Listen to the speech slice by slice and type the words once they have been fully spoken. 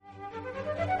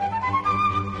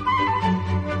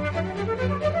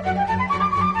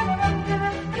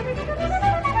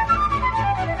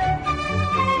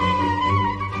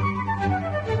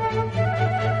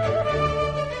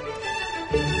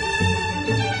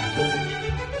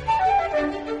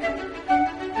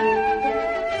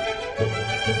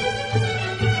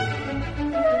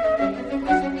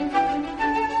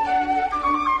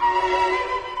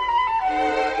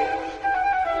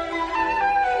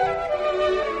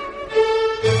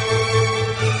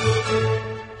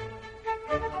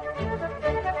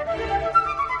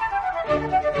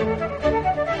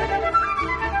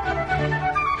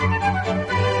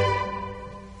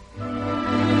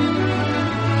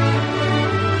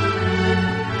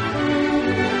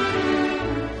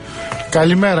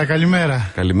Καλημέρα,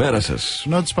 καλημέρα. Καλημέρα σας.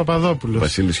 Νότης Παπαδόπουλος.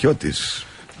 Βασίλης Χιώτης.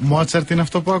 Μότσαρτ είναι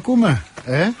αυτό που ακούμε,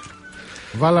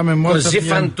 Βάλαμε Μότσαρτ.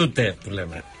 Κοζίφαν τούτε που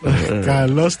λέμε.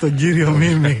 Καλώς τον κύριο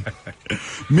Μίμη.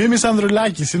 Μίμης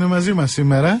Ανδρουλάκης είναι μαζί μας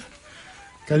σήμερα.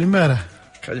 Καλημέρα.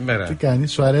 Καλημέρα. Τι κάνει,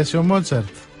 σου αρέσει ο Μότσαρτ?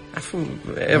 Αφού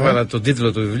έβαλα τον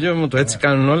τίτλο του βιβλίου μου, το Έτσι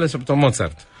κάνουν όλες από το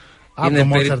Μότσαρτ. Από το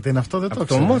Μότσαρτ είναι αυτό, δεν το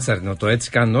ξέρω. Το Μότσαρτ είναι, το Έτσι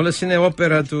κάνουν όλες είναι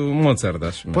όπερα του Μότσαρτ,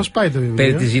 ας πούμε. Πώς πάει το βιβλίο?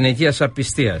 Περί της γυναικείας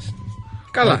απιστίας.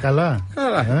 Καλά. Καλά.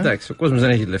 Εντάξει, ο κόσμος δεν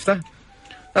έχει λεφτά.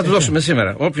 Θα του δώσουμε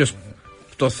σήμερα. Όποιος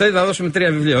το θέλει, θα δώσουμε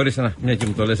 3 βιβλία. Ορίστε να, μια και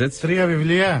μου το λες έτσι. 3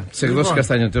 βιβλία. Σε εκδόσεις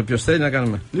Καστανιώτη. Όποιος θέλει να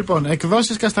κάνουμε. Λοιπόν,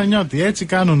 εκδόσεις Καστανιώτη. Έτσι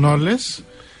κάνουν όλες.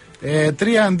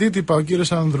 3 αντίτυπα ο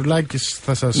κύριος Ανδρουλάκης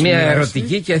θα σας Μια μοιράσει.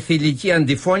 ερωτική και θηλυκή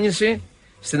αντιφώνηση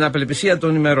στην απελπισία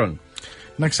των ημερών.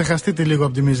 Να ξεχαστείτε λίγο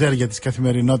από τη μιζέρια της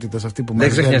καθημερινότητας αυτή που μας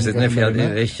Δεν ξεχνιέστε, καθημερινά.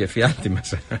 έχει και φιάλτη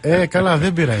μέσα. Καλά,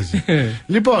 δεν πειράζει.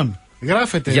 Λοιπόν,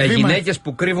 γράφετε. Για γυναίκες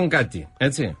που κρύβουν κάτι.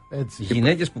 Έτσι. Έτσι.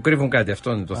 Γυναίκες που κρύβουν κάτι,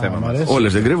 αυτό είναι το θέμα μας.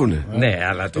 Όλες δεν κρύβουνε? Ναι,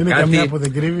 αλλά το Είναι κάτι. καμιά που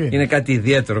δεν κρύβει. Είναι κάτι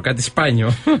ιδιαίτερο, κάτι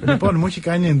σπάνιο. Λοιπόν, μου έχει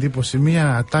κάνει εντύπωση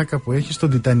μια ατάκα που έχει στον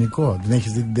Τιτανικό. Την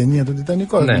έχεις δει την ταινία του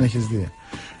Τιτανικό? Ναι. Δεν την έχεις δει?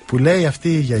 Που λέει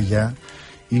αυτή η γιαγιά,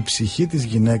 η ψυχή της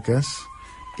γυναίκας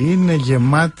είναι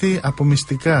γεμάτη από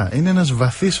μυστικά. Είναι ένας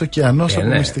βαθύς ωκεανός από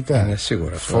μυστικά. Είναι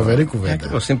σίγουρα. Φοβερή κουβέντα.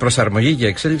 Ακριβώς. Στην προσαρμογή και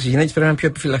εξέλιξη, οι γυναίκες πρέπει να είναι πιο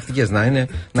επιφυλακτικές,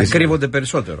 να κρύβονται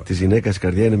περισσότερο. Της γυναίκας η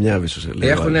καρδιά είναι μια άβυσσος.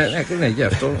 Ναι, γι'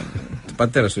 αυτό. Το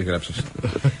πατέρα του έχει γράψει.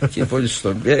 Και είναι πολύ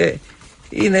σωστό.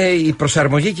 Είναι η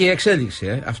προσαρμογή και η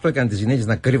εξέλιξη. Αυτό έκανε τις γυναίκες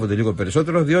να κρύβονται λίγο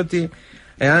περισσότερο, διότι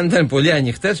εάν ήταν πολύ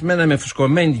ανοιχτές, μέναμε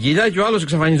φουσκωμένοι την κοιλιά και ο άλλος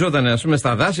εξαφανιζόταν, ας πούμε,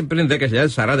 στα δάση πριν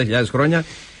 10.000, 40.000 χρόνια.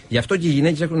 Γι' αυτό και οι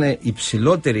γυναίκες έχουν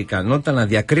υψηλότερη ικανότητα να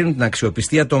διακρίνουν την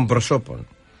αξιοπιστία των προσώπων.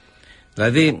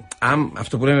 Δηλαδή,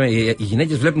 αυτό που λέμε, οι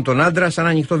γυναίκες βλέπουν τον άντρα σαν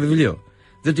ανοιχτό βιβλίο.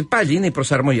 Διότι πάλι είναι η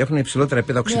προσαρμογή. Έχουν υψηλότερα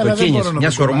επίπεδα οξυτοκίνης,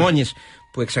 μιας ορμόνης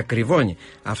που εξακριβώνει.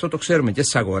 Αυτό το ξέρουμε και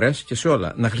στις αγορές και σε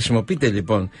όλα. Να χρησιμοποιείτε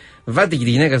λοιπόν, βάλτε και τη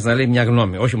γυναίκα να λέει μια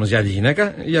γνώμη. Όχι όμως για άλλη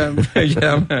γυναίκα, για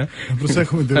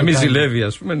να μην ζηλεύει,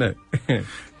 ας πούμε, ναι.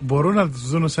 Μπορούν να τους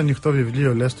δουν ως ανοιχτό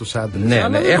βιβλίο, λες, τους άντρες.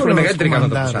 Ναι, έχουν μεγαλύτερη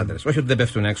ικανότητα από τους άντρες. Όχι ότι δεν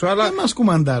πέφτουν έξω, αλλά. Δεν μας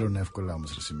κουμαντάρουν εύκολα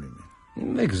όμως, ρε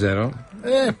Σιμίνη. Δεν ξέρω.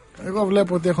 Εγώ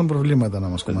βλέπω ότι έχουν προβλήματα να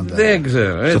μας κουμαντάρουν. Δεν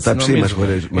ξέρω. Στο ταψί μας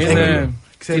χωρίζει. Είναι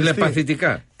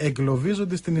τηλεπαθητικά.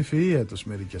 Εγκλωβίζονται στην ευφυΐα τους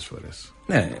μερικές φορές.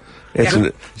 Ναι.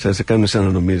 Έτσι, σε κάνουν σαν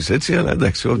να νομίζεις έτσι, αλλά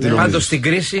εντάξει. Πάντως στην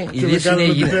κρίση η λύση είναι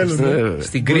οι γυναίκες.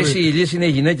 Στην κρίση η λύση είναι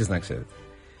οι γυναίκες, να ξέρετε.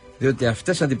 Διότι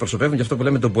αυτές αντιπροσωπεύουν και αυτό που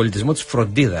λέμε τον πολιτισμό της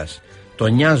φροντίδας. Το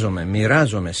νοιάζομαι,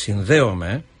 μοιράζομαι,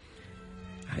 συνδέομαι.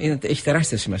 Έχει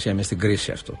τεράστια σημασία μες στην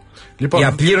κρίση αυτό. Λοιπόν, η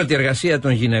απλήρωτη εργασία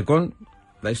των γυναικών,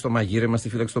 δηλαδή στο μαγείρεμα, στη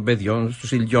φύλαξη των παιδιών,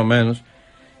 στους ηλικιωμένους,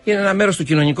 είναι ένα μέρος του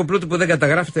κοινωνικού πλούτου που δεν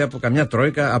καταγράφεται από καμιά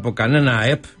τρόικα, από κανένα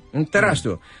ΑΕΠ. Είναι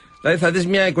τεράστιο. Δηλαδή θα δεις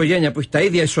μια οικογένεια που έχει τα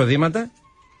ίδια εισοδήματα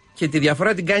και τη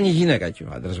διαφορά την κάνει η γυναίκα και ο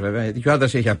άντρας, βέβαια. Γιατί και ο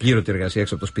άντρας έχει απλήρωτη εργασία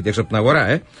έξω από το σπίτι, έξω από την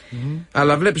αγορά,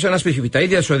 Αλλά βλέπεις ένα σπίτι που έχει τα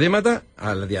ίδια εισοδήματα,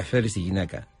 αλλά διαφέρει στη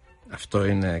γυναίκα. Αυτό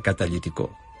είναι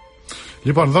καταλυτικό.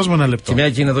 Λοιπόν, δώσ' μου ένα λεπτό. Και μια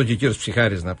και είναι εδώ και ο κύριος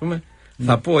Ψυχάρης να πούμε.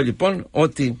 Θα πω λοιπόν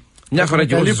ότι μια φορά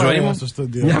και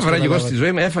εγώ στη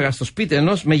ζωή μου, έφαγα στο σπίτι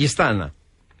ενός μεγιστάνα.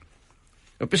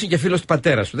 Ο οποίος είναι και φίλος του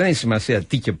πατέρα σου. Δεν έχει σημασία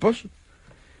τι και πώς.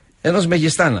 Ενός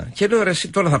μεγιστάνα. Και λέω, ρε, εσύ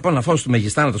τώρα θα πάω να φάω στο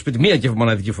μεγιστάνα το σπίτι μία και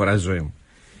μοναδική φορά στη ζωή μου.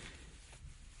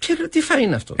 Και λέω, τι φάει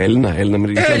είναι αυτό?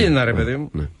 Έλληνα, ρε παιδί μου.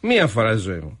 Ναι. Μία φορά στη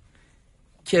ζωή μου.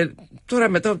 Και τώρα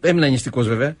μετά έμεινα νηστικός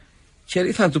βέβαια. Και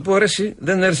ήθελα να του πω, ρε, εσύ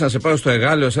δεν έρθεις να σε πάω στο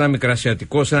Εγάλεο, σε ένα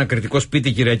μικρασιατικό, σε ένα κριτικό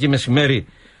σπίτι Κυριακή μεσημέρι,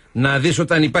 να δεις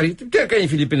όταν υπάρχει. Τι έκανε η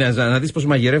Φιλιππινέζα, να δεις πώς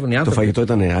μαγειρεύουν οι άνθρωποι. Το φαγητό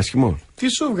ήταν άσχημο. Τι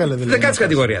σου έβγαλε δηλαδή? Δεκάτης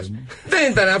κατηγορίας.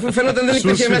 Δεν ήταν, αφού φαινόταν δεν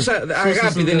υπήρχε μέσα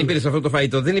αγάπη, δεν υπήρχε σε αυτό το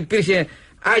φαγητό. Δεν υπήρχε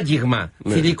άγγιγμα.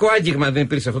 Φιλικό άγγιγμα δεν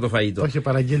υπήρχε σε αυτό το φαγητό.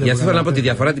 Γι' αυτό θέλω να πω τη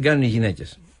διαφορά την κάνουν οι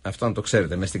γυναίκες. Αυτό να το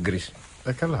ξέρετε μέσα στην κρίση.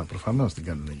 Καλά, προφανώς την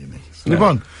κάνουν οι γυναίκες.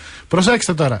 Λοιπόν,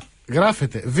 προσέξτε τώρα.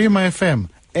 Γράφετε VimaFM.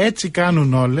 Έτσι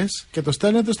κάνουν όλες και το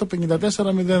στέλνετε στο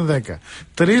 54010.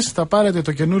 3 θα πάρετε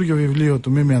το καινούριο βιβλίο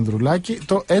του Μίμη Ανδρουλάκη,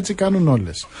 το Έτσι κάνουν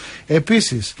όλες.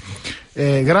 Επίσης,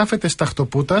 γράφετε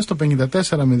σταχτοπούτα στο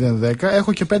 54010.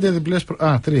 Έχω και 5 διπλές.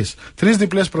 Τρεις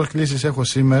διπλές προσκλήσεις έχω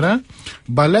σήμερα.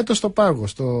 Μπαλέτο στο πάγο,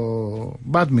 στο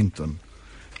μπάντμινγκτον.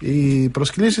 Οι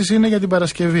προσκλήσεις είναι για την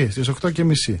Παρασκευή στις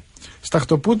 8:30.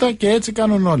 Σταχτοπούτα και Έτσι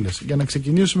κάνουν όλες. Για να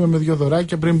ξεκινήσουμε με 2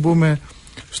 δωράκια πριν μπούμε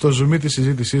στο ζουμί της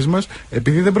συζήτησής μας,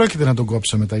 επειδή δεν πρόκειται να τον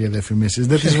κόψω μετά για διαφημίσεις.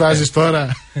 Δεν τις βάζεις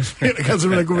τώρα για να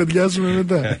κάτσουμε να κουβεντιάσουμε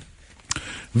μετά.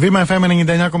 VimaFM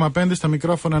 99,5 στα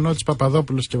μικρόφωνα Νότης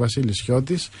Παπαδόπουλος και Βασίλης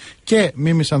Χιώτης και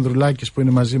Μίμης Ανδρουλάκης που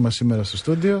είναι μαζί μας σήμερα στο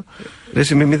στούντιο.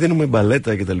 Ρε Μίμη, δίνουμε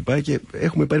μπαλέτα και τα λοιπά και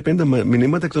έχουμε πάρει 50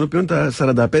 μηνύματα εκ των οποίων τα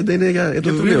 45 είναι για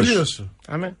το βιβλίο σου.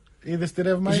 Αμέ. Είδες τι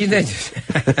ρεύμα έχει. Γυναίκες.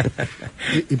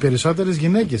 Οι περισσότερες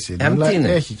γυναίκες είναι, αλλά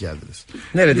είναι. έχει και άντρες.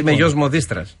 Ναι, ρε, είμαι γιος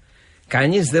μοδίστρας.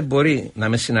 Κανείς δεν μπορεί να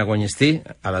με συναγωνιστεί,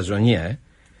 αλαζονία,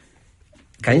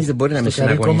 κανείς δεν μπορεί να με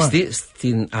συναγωνιστεί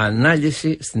στην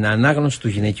ανάλυση, στην ανάγνωση του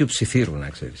γυναικείου ψιθύρου, να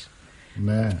ξέρεις.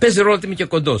 Ναι. Παίζει ρόλο ότι είμαι και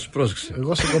κοντός, πρόσεξε.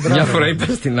 Εγώ σε κοντράρω. Μια φορά είπα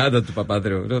στην Άντα του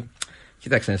Παπανδρέου, λέω,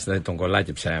 κοίταξε δηλαδή τον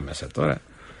κολλάκι ψάια μέσα τώρα.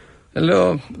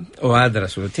 Λέω, ο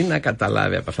άντρας σου, τι να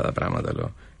καταλάβει από αυτά τα πράγματα,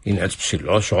 λέω. Είναι έτσι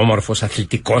ψηλός, όμορφος,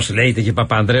 αθλητικός, λέγεται και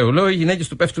Παπανδρέου. Λέω, οι γυναίκες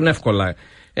του πέφτουν εύκολα.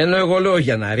 Ενώ εγώ λέω,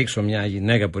 για να ρίξω μια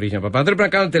γυναίκα που ρίχνει ένα Παπανδρέου,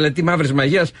 πρέπει να κάνω τελετή μαύρης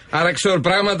μαγείας. Άρα ξέρω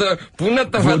πράγματα που να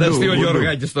τα φανταστεί ο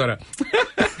Γιώργακης τώρα.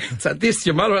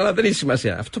 Τσατίστηκε μάλλον, αλλά δεν έχει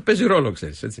σημασία. Αυτό παίζει ρόλο,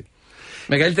 ξέρεις, έτσι.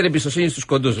 Μεγαλύτερη εμπιστοσύνη στους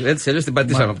κοντούς. Έτσι, αλλιώς την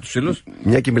πατήσαμε από τους φίλους.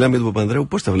 Μια και μιλάμε για τον Παπανδρέου,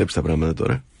 πώς τα βλέπεις τα πράγματα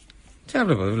τώρα? Τι να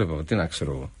βλέπω, δεν βλέπω. Τι να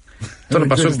ξέρω εγώ. Τώρα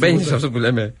Πασόκ μπαίνει σε αυτό που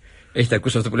λέμε. Έχετε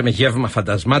ακούσει αυτό που λέμε γεύμα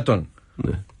φαντασμάτων?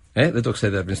 Ναι. Δεν το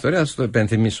ξέρετε από την ιστορία, θα σας το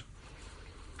επενθυμίσω.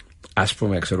 Ας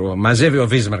πούμε, ξέρω εγώ, μαζεύει ο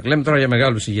Βίσμαρκ, λέμε τώρα για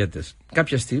μεγάλους ηγέτες.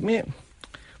 Κάποια στιγμή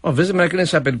ο Βίσμαρκ είναι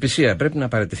σε απελπισία. Πρέπει να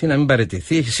παραιτηθεί, να μην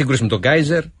παραιτηθεί. Έχει σύγκρουση με τον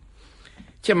Γκάιζερ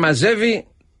και μαζεύει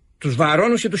τους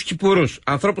Βαρώνους και τους Κυπουρούς.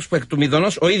 Ανθρώπους που εκ του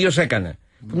μηδενός ο ίδιος έκανε.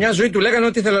 Που μια ζωή του λέγανε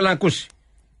ό,τι ήθελε να ακούσει.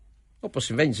 Όπως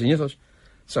συμβαίνει συνήθως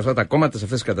σε αυτά τα κόμματα, σε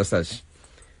αυτές τις καταστάσεις.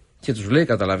 Και τους λέει: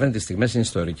 καταλαβαίνετε, οι στιγμές είναι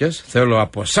ιστορικές. Θέλω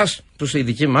από εσάς, που είστε οι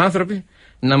δικοί μου άνθρωποι,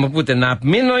 να μου πούτε να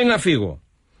μείνω ή να φύγω.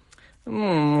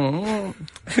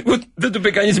 Δεν του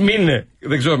είπε κανείς μείνε.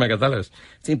 Δεν ξέρω με κατάλαβες.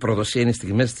 Αυτή η προδοσία, είναι οι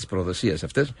στιγμές της προδοσίας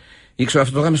αυτές. Ήξερα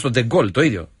αυτό το είχαμε στον Ντεγκόλ το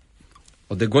ίδιο.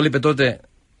 Ο Ντεγκόλ είπε τότε: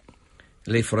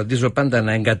 λέει, φροντίζω πάντα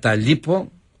να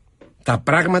εγκαταλείπω τα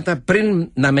πράγματα πριν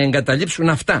να με εγκαταλείψουν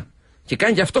αυτά. Και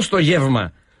κάνει και αυτό στο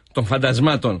γεύμα των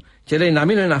φαντασμάτων. Και λέει: να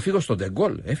μείνω ή να φύγω στον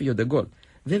Ντεγκόλ. Έφυγε ο Ντεγκόλ.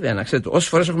 Βέβαια, να ξέρετε, όσες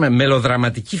φορές έχουμε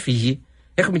μελοδραματική φυγή,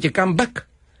 έχουμε και comeback.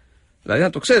 Δηλαδή, να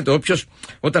το ξέρετε, όποιος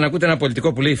όταν ακούτε ένα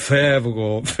πολιτικό που λέει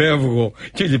φεύγω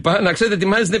κλπ., να ξέρετε,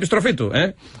 ετοιμάζει την επιστροφή του.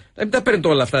 Μην τα παίρνετε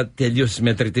όλα αυτά τελείως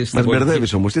μετρητής. Μας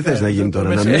μπερδεύεις όμως, τι θες να γίνει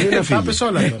τώρα, να μείνει ή να φύγει?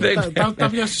 Τα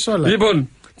πιάσεις όλα. Λοιπόν,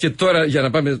 και τώρα για να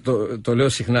πάμε, το λέω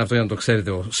συχνά αυτό για να το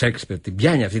ξέρετε, ο Σέξπιρ την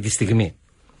πιάνει αυτή τη στιγμή.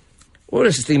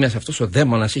 Όλες τις στιγμές αυτός ο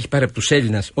δαίμονας έχει πάρει από τους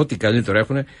Έλληνες ό,τι καλύτερο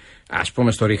έχουν. Ας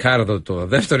πούμε στο Ριχάρδο το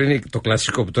δεύτερο είναι το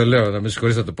κλασικό που το λέω, να με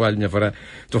συγχωρείτε, θα το πω άλλη μια φορά,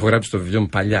 το έχω γράψει στο βιβλίο μου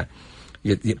παλιά,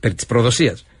 περί της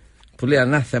προδοσίας. Που λέει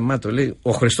ανάθεμά το, λέει,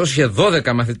 ο Χριστός είχε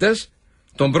 12 μαθητές,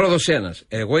 τον πρόδωσε ένας.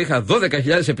 Εγώ είχα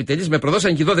 12.000 επιτελείς, με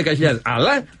προδώσαν και 12.000.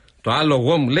 Αλλά το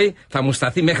άλογο μου, λέει, θα μου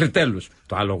σταθεί μέχρι τέλους.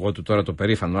 Το άλογο του τώρα, το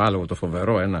περήφανο άλογο, το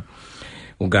φοβερό, ένα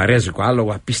ουγγαρέζικο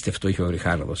άλογο, απίστευτο είχε ο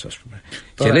Ριχάρδος, ας πούμε.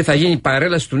 Τώρα... Και λέει θα γίνει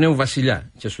παρέλαση του νέου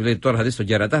βασιλιά. Και σου λέει τώρα θα δεις τον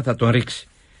κερατά, θα τον ρίξει.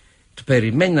 Του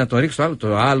περιμένει να τον ρίξει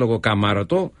το άλογο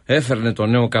καμαρωτό, έφερνε τον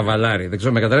νέο καβαλάρι. Δεν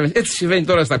ξέρω με καταλαβαίνεις. Έτσι συμβαίνει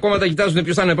τώρα στα κόμματα, κοιτάζουν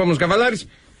ποιος θα είναι ο επόμενος καβαλάρης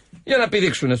για να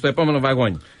πηδήξουν στο επόμενο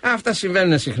βαγόνι. Αυτά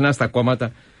συμβαίνουν συχνά στα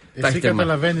κόμματα. Εσύ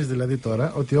καταλαβαίνεις δηλαδή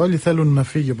τώρα ότι όλοι θέλουν να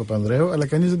φύγει ο Παπανδρέου, αλλά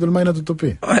κανείς δεν τολμάει να του το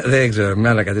πει. Δεν ξέρω, με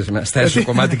άλλα κατήσαμε. Στα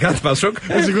εσωκομματικά του Πασόκ.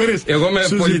 Εγώ είμαι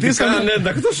πολιτικά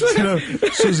ανέντακτος.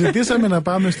 Σου ζητήσαμε να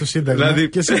πάμε στο Σύνταγμα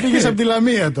και εσύ πήγες από τη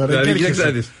Λαμία τώρα.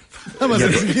 Θα μας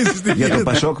εξηγήσεις τι γίνεται. Για το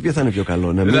Πασόκ ποιο θα είναι πιο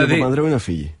καλό, να μείνει ο Παπανδρέου ή να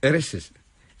φύγει?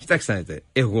 Κοιτάξτε να δείτε,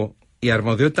 εγώ η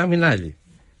αρμοδιότητα μην άλλη.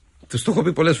 Τους το έχω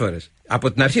πει πολλές φορές.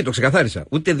 Από την αρχή το ξεκαθάρισα.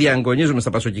 Ούτε διαγωνίζομαι στα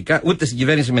πασοκικά, ούτε στην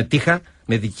κυβέρνηση με τύχα,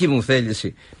 με δική μου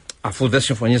θέληση, αφού δεν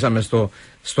συμφωνήσαμε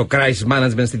στο crisis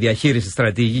management, στη διαχείριση,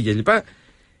 στρατηγική κλπ.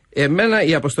 Εμένα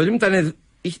η αποστολή μου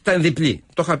ήταν διπλή.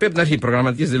 Το είχα πει από την αρχή,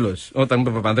 προγραμματικής δηλώσης, όταν μου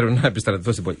είπε ο Παπανδρέου να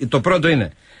επιστρατευτώ στην πόλη. Το πρώτο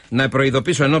είναι να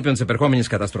προειδοποιήσω ενώπιον της επερχόμενης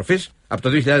καταστροφής. Από το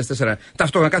 2004,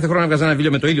 ταυτόχρονα κάθε χρόνο έβγαζα ένα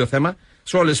βιβλίο με το ίδιο θέμα,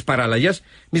 σε όλες τις παραλλαγές.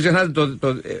 Μην ξεχνάτε,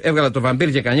 έβγαλα το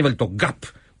Βαμπύρ και Κανίβαλ, το GAP,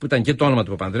 που ήταν και το όνομα του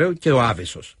Παπανδρέου, και ο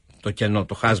Άβυσσος. Το κενό,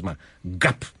 το χάσμα.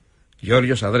 GAP.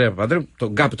 Γιώργος Ανδρέα Παπανδρέου,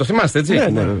 το GAP. Το θυμάστε, έτσι?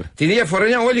 Ναι. Την ίδια φορά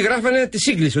όλοι γράφανε τη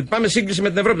σύγκληση, ότι πάμε σύγκληση με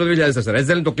την Ευρώπη το 2004. Έτσι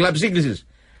δεν είναι το κλαμπ σύγκλησης?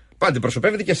 Πάτε,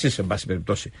 προσωπεύετε και εσείς, εν πάση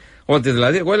περιπτώσει. Ότι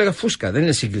δηλαδή, εγώ έλεγα φούσκα, δεν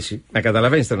είναι σύγκληση. Να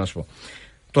καταλαβαίνεις τι να σου πω.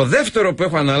 Το δεύτερο που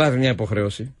έχω αναλάβει μια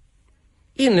υποχρέωση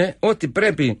είναι ότι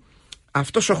πρέπει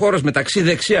αυτός ο χώρος μεταξύ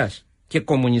δεξιάς και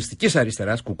κομμουνιστικής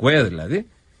αριστεράς, κουκουέ δηλαδή,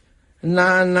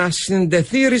 να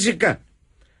συνδεθεί ριζικά.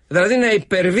 Δηλαδή να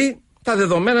υπερβεί τα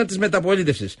δεδομένα της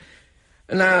μεταπολίτευσης.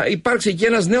 Να υπάρξει εκεί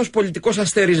ένας νέος πολιτικός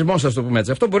αστερισμός, ας το πούμε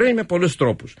έτσι. Αυτό μπορεί να είναι με πολλούς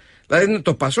τρόπους. Δηλαδή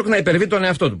το Πασόκ να υπερβεί τον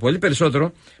εαυτό του. Πολύ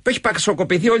περισσότερο που έχει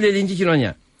παξοκοπηθεί όλη η ελληνική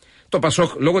κοινωνία. Το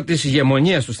Πασόκ, λόγω της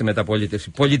ηγεμονίας του στη μεταπολίτευση,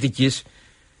 πολιτικής,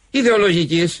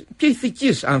 ιδεολογικής και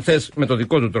ηθικής, αν θες, με τον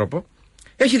δικό του τρόπο,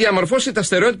 έχει διαμορφώσει τα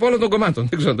στερεότυπα όλων των κομμάτων.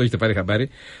 Δεν ξέρω αν το έχετε πάρει χαμπάρι.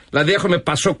 Δηλαδή έχουμε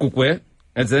Πασόκ κουκουέ,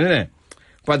 έτσι δεν είναι?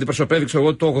 Που αντιπροσωπεύει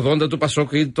το 80 του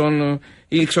Πασόκ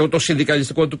ή ξέρω, το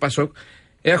συνδικαλιστικό του Πασόκ.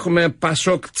 Έχουμε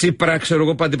Πασόκ Τσίπρα, ξέρω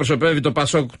εγώ, που αντιπροσωπεύει το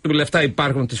Πασόκ του λεφτά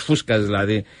υπάρχουν, της φούσκας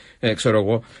δηλαδή, ξέρω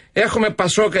εγώ. Έχουμε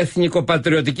Πασόκ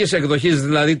εθνικοπατριωτικής εκδοχής,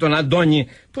 δηλαδή τον Αντώνη,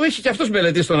 που έχει και αυτός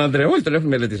μελετήσει τον Ανδρέα. Όλοι τον έχουν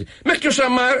μελετήσει. Μέχρι και ο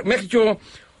Σαμάρ, μέχρι και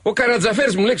ο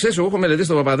Καρατζαφέρης μου λέει: ξέρεις, εγώ έχω μελετήσει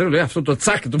τον Παπανδρέου. Λέει: αυτό το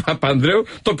τσάκ του Παπανδρέου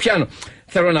το πιάνω.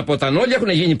 Θέλω να πω, όταν όλοι έχουν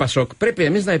γίνει Πασόκ, πρέπει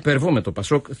εμείς να υπερβούμε το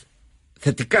Πασόκ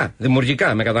θετικά,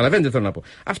 δημιουργικά. Με καταλαβαίνετε τι θέλω να πω.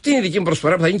 Αυτή είναι η δική μου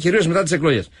προσφορά που θα γίνει κυρίως μετά τις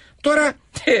εκλογές. Τώρα,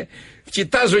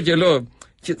 κοιτάζω και λέω,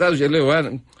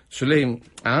 σου λέει,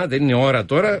 δεν είναι ώρα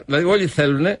τώρα. Δηλαδή, όλοι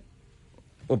θέλουν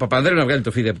ο Παπανδρέου να βγάλει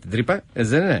το φίδι από την τρύπα,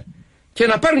 έτσι δεν είναι? Και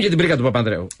να πάρουν και την πρίκα του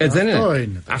Παπανδρέου. Έτσι δεν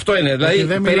είναι? Αυτό είναι.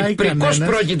 Δηλαδή, περί πρικός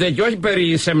πρόκειται και όχι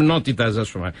περί σεμνότητας,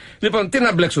 ας πούμε. Λοιπόν, τι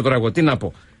να μπλέξω τώρα εγώ, τι να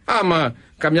πω. Άμα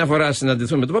καμιά φορά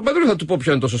συναντηθούμε με τον Παπανδρέου, θα του πω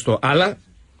ποιο είναι το σωστό. Αλλά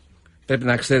πρέπει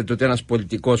να ξέρετε ότι ένας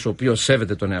πολιτικός ο οποίος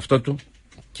σέβεται τον εαυτό του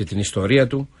και την ιστορία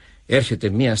του, έρχεται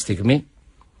μια στιγμή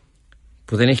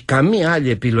που δεν έχει καμία άλλη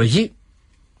επιλογή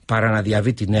παρά να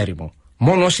διαβεί την έρημο.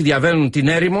 Μόνο όσοι διαβαίνουν την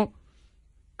έρημο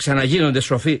ξαναγίνονται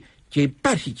σοφοί και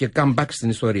υπάρχει και comeback στην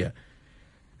ιστορία.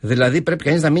 Δηλαδή πρέπει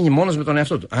κανείς να μείνει μόνος με τον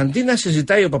εαυτό του. Αντί να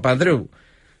συζητάει ο Παπανδρέου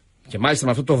και μάλιστα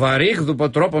με αυτό το βαρύγδουπο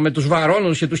τρόπο με τους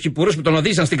βαρώνους και τους κυπουρούς που τον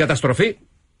οδήγησαν στην καταστροφή,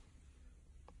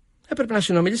 έπρεπε να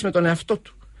συνομιλήσει με τον εαυτό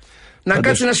του. Να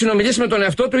κάτσει να συνομιλήσει με τον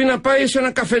εαυτό του ή να πάει σε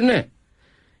ένα καφενέ.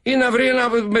 Ή να βρει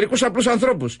μερικούς απλούς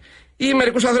ανθρώπους. Ή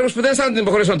μερικούς ανθρώπους που δεν αισθάνονται την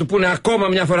υποχρέωση να του πούνε ακόμα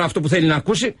μια φορά αυτό που θέλει να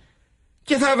ακούσει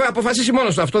και θα αποφασίσει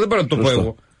μόνος του. Αυτό δεν μπορώ να το πω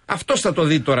εγώ. Αυτός θα το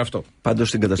δει τώρα αυτό. Πάντως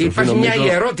στην καταστροφή υπάρχει μια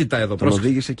ιερότητα εδώ. Τον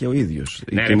οδήγησε και ο ίδιος.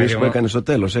 Οι κινήσεις που έκανε στο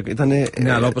τέλος ήταν.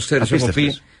 Ναι, αλλά όπως ξέρεις, έχω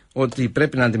πει ότι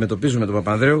πρέπει να αντιμετωπίζουμε τον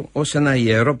Παπανδρέου ως ένα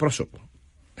ιερό πρόσωπο.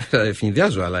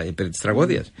 Ευνηδιάζω, αλλά υπέρ της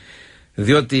τραγωδίας.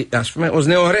 Διότι, ας πούμε, ως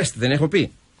νεορέστη δεν έχω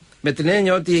πει. Με την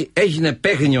έννοια ότι έγινε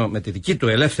παίγνιο με τη δική του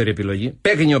ελεύθερη επιλογή,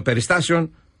 παίγνιο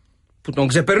περιστάσεων που τον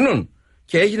ξεπερνούν.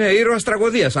 Και έγινε ήρωας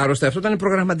τραγωδίας. Άρρωστα, αυτό ήταν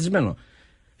προγραμματισμένο.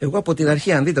 Εγώ από την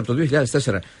αρχή, αν δείτε από το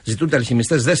 2004, ζητούνται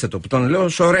αλχημιστές, δέστε το, που τον λέω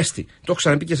ως ορέστη. Το έχω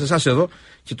ξαναπεί και σε εσάς εδώ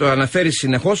και το αναφέρει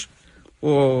συνεχώς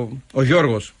ο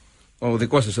Γιώργος, ο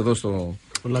δικός σας εδώ στο.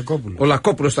 Ο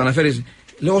Λακόπουλος το αναφέρει.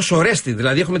 Λέω ως ορέστη,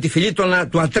 δηλαδή έχουμε τη φυλή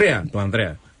του Ατρέα, του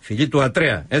Ανδρέα. Φυλή του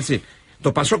Ατρέα, έτσι.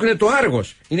 Το Πασόκ είναι το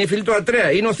Άργος. Είναι η φυλή του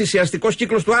Ατρέα. Είναι ο θυσιαστικός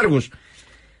κύκλος του Άργους.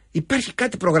 Υπάρχει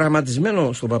κάτι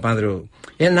προγραμματισμένο στον Παπανδρέου.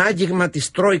 Ένα άγγιγμα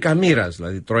της Τρόικα μοίρας.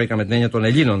 Δηλαδή, Τρόικα με την έννοια των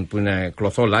Ελλήνων, που είναι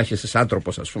κλωθό, λάχεσες,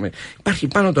 άτροπος, ας πούμε. Υπάρχει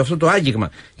πάνω του αυτό το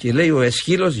άγγιγμα. Και λέει ο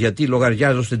Εσχύλος, γιατί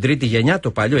λογαριάζω στην τρίτη γενιά,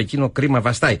 το παλιό εκείνο κρίμα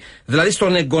βαστάει. Δηλαδή,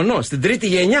 στον εγγονό, στην τρίτη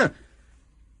γενιά,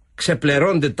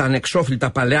 ξεπληρώνται τα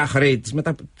ανεξόφλητα παλαιά χρέη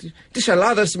της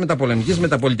Ελλάδας, της μεταπολεμικής,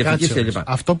 μεταπολιτευτικής κλπ.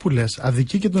 Αυτό που λες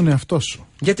αδικεί και τον εαυτό σου.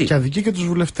 Γιατί? Και αδικεί και τους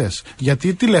βουλευτές.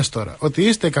 Γιατί τι λες τώρα, ότι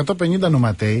είστε 150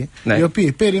 νοματέοι, οι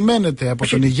οποίοι περιμένετε από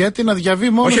τον ηγέτη να διαβεί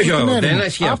μόνο την έρημο. Δεν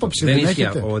ισχύει αυτό. Δεν ισχύει.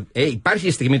 Υπάρχει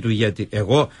η στιγμή του ηγέτη.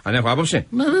 Εγώ, αν έχω άποψη.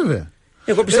 Ναι, βέβαια.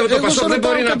 Εγώ πιστεύω ότι το Πασόκ δεν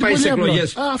μπορεί να πάει σε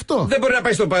εκλογές. Αυτό. Δεν μπορεί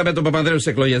να πάει με τον Παπανδρέου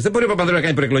στις εκλογές. Δεν μπορεί ο Παπανδρέου να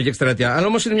κάνει προεκλογική εκστρατεία. Αλλά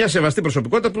όμως είναι μια σεβαστή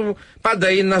προσωπικότητα που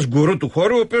πάντα είναι ένας γκουρού του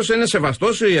χώρου, ο οποίος είναι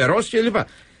σεβαστός, ιερός κλπ.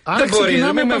 Δεν μπορεί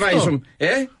να μην με βάζουν.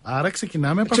 Άρα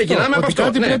ξεκινάμε από αυτό.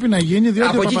 Κάτι πρέπει να γίνει, διότι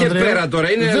από εκεί και πέρα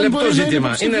τώρα είναι λεπτό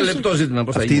ζήτημα. Είναι λεπτό ζήτημα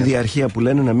πώς θα γίνει. Αυτή η διαρχία που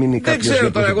λένε να μείνει κάποιος. Δεν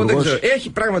ξέρω τώρα, εγώ δεν ξέρω.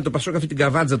 Έχει πράγματι το Πασόκ αυτή την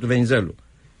καβάτζα του Βενιζέλου.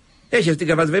 Έχει αυτή την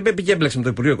καβάτζα. Βέβαια πήγε έμπλεξε με το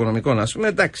Υπουργείο Οικονομικών, α πούμε,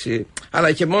 εντάξει.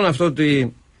 Αλλά και μόνο αυτό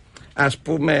ότι, ας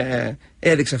πούμε,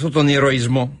 έδειξε αυτόν τον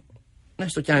ηρωισμό. Να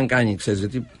στο κι αν κάνει, ξέρεις,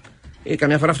 γιατί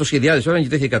καμιά φορά αυτό σχεδιάζει όλα και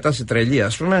τέτοια κατάσταση τρελή,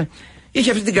 ας πούμε.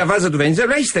 Είχε αυτή την καβάτζα του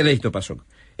Βενιζέλου, έχει στελέχη το Πασόκ.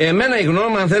 Εμένα η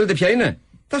γνώμη, αν θέλετε, ποια είναι.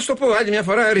 Θα σου το πω άλλη μια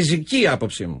φορά, ριζική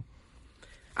άποψή μου.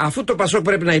 Αφού το Πασόκ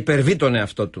πρέπει να υπερβεί τον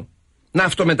εαυτό του, να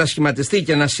αυτομετασχηματιστεί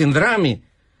και να συνδράμει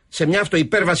σε μια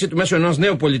αυτοϊπέρβασή του μέσω ενός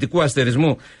νέου πολιτικού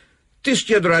αστερισμού της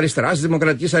κέντρο-αριστεράς, της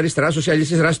δημοκρατικής αριστεράς,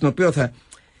 σοσιαλιστικής αριστεράς,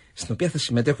 στην οποία θα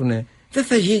συμμετέχουν. Δεν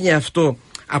θα γίνει αυτό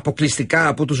αποκλειστικά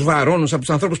από τους βαρώνους, από τους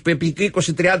ανθρώπους που επί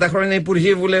 20-30 χρόνια είναι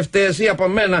υπουργοί, βουλευτές ή από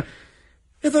μένα.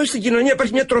 Εδώ στην κοινωνία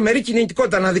υπάρχει μια τρομερή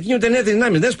κινητικότητα, αναδεικνύονται νέες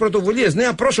δυνάμεις, νέες πρωτοβουλίες,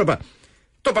 νέα πρόσωπα.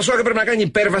 Το Πασόκ πρέπει να κάνει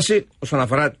υπέρβαση, όσον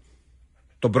αφορά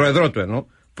τον πρόεδρό του εννοώ,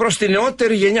 προς τη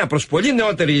νεότερη γενιά, προς πολύ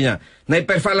νεότερη γενιά. Να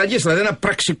υπερφαλλαγίσει, δηλαδή ένα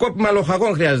πραξικόπημα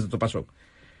λοχαγών χρειάζεται το Πασόκ.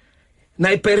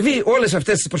 Να υπερβεί όλες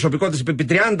αυτές τις προσωπικότητες που επί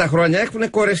 30 χρόνια έχουν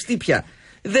κορεστεί πια.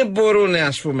 Δεν μπορούν,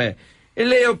 ας πούμε.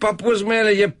 Λέει ο παππούς μου,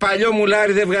 έλεγε παλιό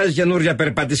μουλάρι δεν βγάζει καινούργια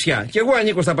περπατησιά. Και εγώ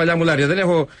ανήκω στα παλιά μουλάρια. Δεν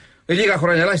έχω λίγα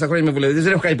χρόνια, ελάχιστα χρόνια είμαι βουλευτής,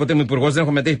 δεν έχω κάνει ποτέ μου υπουργός, δεν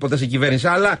έχω μετέχει ποτέ σε κυβέρνηση.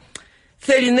 Αλλά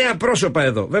θέλει νέα πρόσωπα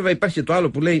εδώ. Βέβαια υπάρχει και το άλλο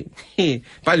που λέει,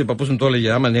 πάλι ο παππούς μου το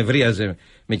έλεγε, άμα νευρίαζε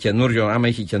με καινούριο, άμα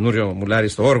είχε καινούριο μουλάρι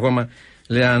στο όργωμα,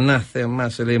 λέει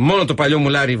ανάθεμα, λέει, μόνο το παλιό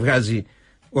μουλάρι βγάζει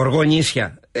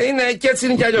οργονίσια. Είναι και έτσι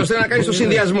είναι κι αλλιώς. Θέλει να κάνει το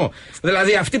συνδυασμό.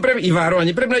 Δηλαδή αυτοί πρέπει, οι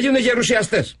βαρώνοι πρέπει να γίνουν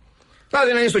γερουσιαστές.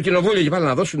 Δηλαδή να είναι στο κοινοβούλιο και πάλι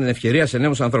να δώσουν την ευκαιρία σε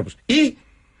νέους ανθρώπους. Ή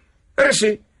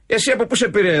Εσύ από πού σε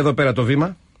πήρε εδώ πέρα το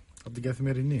Βήμα? Από την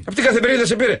Καθημερινή. Από την Καθημερινή δεν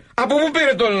σε πήρε. Από πού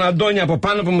πήρε τον Αντώνη από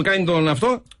πάνω που μου κάνει τον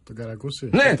αυτό? Τον Καρακούση.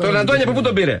 Ναι, τον Αντώνη από πού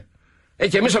τον πήρε?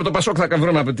 Και εμείς από το Πασόκ θα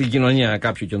βρούμε από την κοινωνία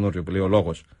κάποιο καινούριο που λέει ο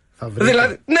λόγος.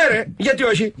 Δηλαδή, ναι, ρε, γιατί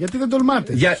όχι? Γιατί δεν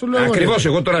τολμάτε. Ακριβώς,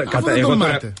 εγώ τώρα.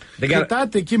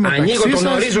 Κοιτάτε εκεί μεταξύ ανοίγω τον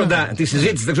σας, ορίζοντα τη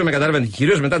συζήτηση, δεν ξέρω με καταλαβαίνετε,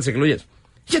 κυρίως μετά τις εκλογές.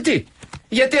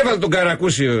 Γιατί έβαλε τον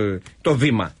Καρακούση το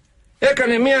Βήμα?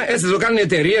 Έκανε μια, έτσι δεν το κάνουν οι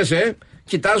εταιρείες,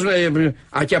 κοιτάζουν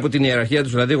και από την ιεραρχία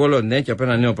τους. Δηλαδή, εγώ λέω ναι, και από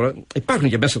ένα νέο πρόεδρο. Υπάρχουν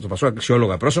και μέσα στο Πασόκ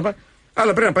αξιόλογα πρόσωπα,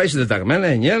 αλλά πρέπει να πάει συντεταγμένα,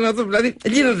 δηλαδή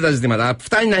λύνονται τα ζητήματα.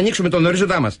 Φτάνει να ανοίξουμε τον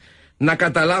ορίζοντά μας. Να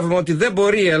καταλάβουμε ότι δεν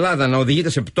μπορεί η Ελλάδα να οδηγείται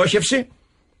σε πτώχευση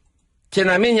και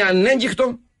να μείνει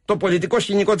ανέγκυχτο το πολιτικό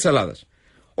σκηνικό της Ελλάδας.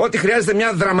 Ότι χρειάζεται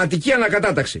μια δραματική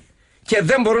ανακατάταξη. Και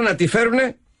δεν μπορούν να τη φέρουν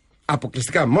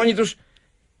αποκλειστικά μόνοι τους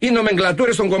οι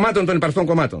νομεγκλατούρες των κομμάτων των υπαρχών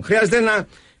κομμάτων. Χρειάζεται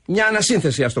μια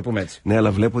ανασύνθεση, ας το πούμε έτσι. Ναι,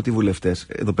 αλλά βλέπω ότι οι βουλευτές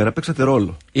εδώ πέρα παίξατε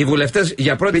ρόλο. Οι βουλευτές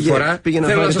για πρώτη φορά. Πήγε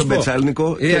να βάλει τον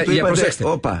Πετσάλνικο και του είπατε,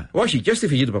 όπα. Όχι, και στη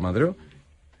φυγή του Παπανδρέου.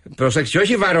 Προσέξτε,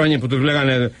 όχι οι Βαρόνοι που του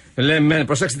λέγανε, λέμε,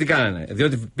 προσέξτε τι κάνανε.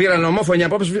 Διότι πήραν ομόφωνη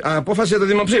απόφαση για το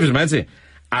δημοψήφισμα, έτσι.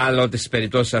 Αλλά ότι στις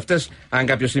περιπτώσεις αυτές, αν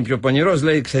κάποιος είναι πιο πονηρός,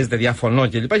 λέει, ξέρετε, διαφωνώ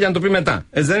κλπ. Για να το πει μετά.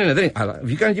 Έτσι δεν είναι. Αλλά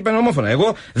βγήκαν και είπαν ομόφωνα.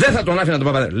 Εγώ δεν θα τον άφηνα τον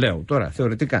Παπαδρέου. Λέω τώρα,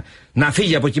 θεωρητικά, να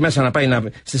φύγει από εκεί μέσα να πάει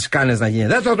στις κάνες να γίνει.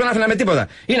 Δεν θα τον άφηνα με τίποτα.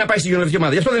 Ή να πάει στην κοινωνική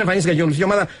ομάδα. Γι' αυτό δεν εμφανίστηκα στην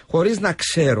κοινωνική ομάδα, χωρίς να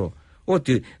ξέρω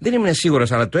ότι δεν ήμουν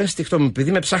σίγουρος, αλλά το ένστικτο μου,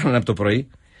 επειδή με ψάχνανε από το πρωί,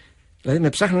 δηλαδή με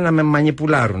ψάχνανε να με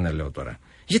μανιπουλάρουν, λέω τώρα.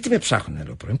 Γιατί με ψάχνουν,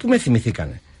 λέω πρωί, πού με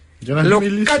θυμηθήκανε. Λέω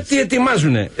κάτι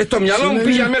ετοιμάζουνε. Το μυαλό μου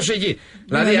πήγε αμέσως εκεί.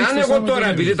 Δηλαδή, αν εγώ τώρα,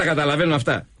 επειδή τα καταλαβαίνω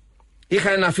αυτά,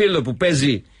 είχα ένα φίλο που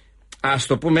παίζει, ας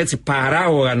το πούμε έτσι,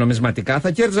 παράγωγα νομισματικά,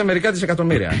 θα κέρδιζα μερικά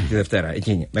δισεκατομμύρια τη Δευτέρα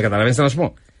εκείνη. Με καταλαβαίνεις τι να σου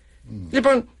πω?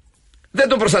 Λοιπόν, δεν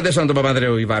τον προστατεύσαν τον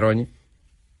Παπανδρέου οι Βαρόνοι.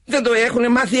 Δεν το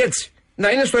έχουν μάθει έτσι. Να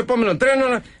είναι στο επόμενο τρένο,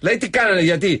 δηλαδή τι κάνανε,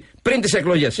 γιατί πριν τις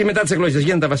εκλογές ή μετά τις εκλογές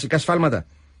γίνανε τα βασικά σφάλματα.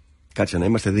 Κάτσε να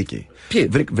είμαστε δίκαιοι.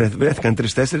 Βρέθηκαν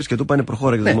 3-4 και του πάνε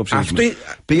προχώρα για το δημοψήφισμα.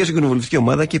 Πήγε στην κοινοβουλευτική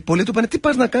ομάδα και πολλοί του πάνε τι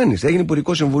πας να κάνεις. Έγινε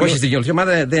υπουργικό συμβούλιο. Όχι, στην κοινοβουλευτική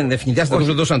ομάδα δεν ευνηδιάστηκε, δεν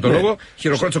του δώσαν το λόγο.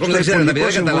 Χειροκρότησε ο κόσμο, δεν ξέρετε τα παιδιά,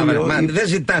 δεν καταλάβανε. Δεν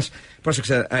ζητάς.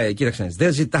 Πρόσεξε, κοίταξε,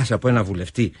 δεν ζητάς από ένα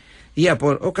βουλευτή ή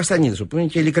από ο Καστανίδης, που είναι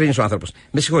και ειλικρινής ο άνθρωπος.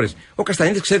 Με συγχωρείς. Ο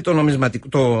Καστανίδης ξέρει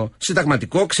το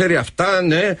συνταγματικό, ξέρει αυτά,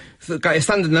 ναι,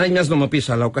 αισθάνεται την ανάγκη μιας νομοποίησης.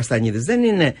 Αλλά ο Καστανίδης δεν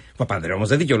είναι. Παπανδρέου όμως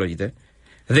δεν δικαιολογείται.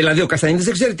 Δηλαδή ο Καστανίδης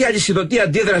δεν ξέρει τι αλυσιδωτή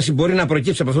αντίδραση μπορεί να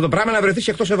προκύψει από αυτό το πράγμα να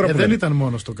βρεθεί εκτός Ευρώπης. Δεν ήταν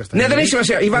μόνο στο Καστανίδη. Ναι, δεν έχει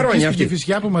σημασία. Η Βαρόνια αυτή. Η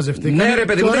φυσιά που μαζευτήκαν. Ναι, ρε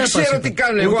παιδί μου, δεν ξέρω τι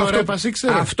κάνω εγώ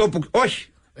αυτό που. Όχι.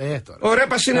 Ο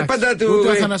Ρέπας είναι πάντα του. Ούτε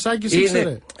ο Αθανασάκης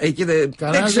ήξερε.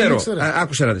 Δεν ξέρω.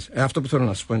 Άκουσε να δεις. Αυτό που θέλω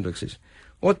να σας πω είναι το εξής.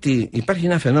 Ότι υπάρχει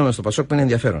ένα φαινόμενο στο Πασόκ που είναι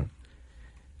ενδιαφέρον.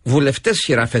 Βουλευτές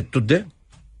χειραφετούνται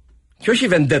και όχι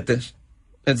βεντέτες.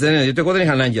 Έτσι δεν είναι, γιατί εγώ δεν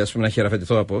είχα ανάγκη να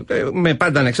χειραφετηθώ από. Με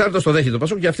πάντα ανεξάρτητο το δέχεται το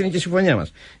Πασόκ και αυτή είναι και η συμφωνία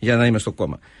μας για να είμαι στο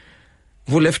κόμμα.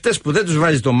 Βουλευτές που δεν τους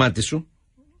βάζει το μάτι σου,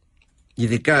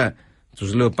 ειδικά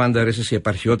τους λέω πάντα, ρε, εσείς οι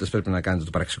επαρχιώτες πρέπει να κάνετε το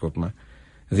πραξικόπημα.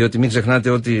 Διότι μην ξεχνάτε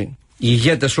ότι οι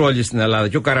ηγέτες όλοι στην Ελλάδα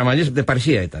και ο Καραμανλής από την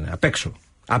επαρχία ήταν.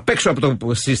 Απ' έξω από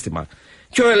το σύστημα.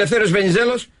 Και ο Ελευθέριος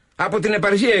Βενιζέλος από την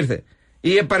επαρχία ήρθε.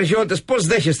 Οι επαρχιώτες πώς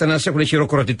δέχεστε να σας έχουν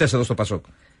χειροκροτητές εδώ στο Πασόκ?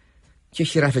 Και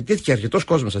χειραφετήθηκε αρκετός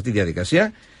κόσμος σε αυτή τη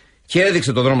διαδικασία και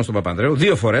έδειξε το δρόμο στον Παπανδρέου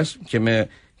 2 φορές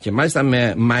και μάλιστα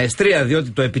με μαεστρία, διότι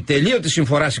το επιτελείο της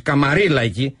συμφοράς, η Καμαρίλα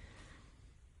εκεί,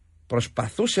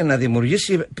 προσπαθούσε να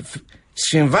δημιουργήσει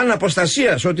συμβάν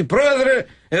αποστασίας. Ότι πρόεδρε,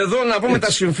 εδώ να πούμε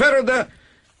τα συμφέροντα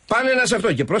πάνε ένα σε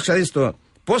αυτό. Και πρόσεξα δεις το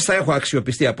πώς θα έχω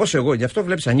αξιοπιστία, πώς εγώ, γι' αυτό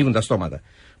βλέπεις ανοίγουν τα στόματα,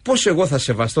 πώς εγώ θα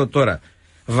σεβαστώ τώρα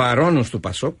Βαρόνους του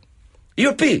Πασόκ, οι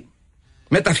οποίοι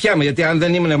με τα αυτιά μου, γιατί αν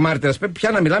δεν ήμουν μάρτυρας, πρέπει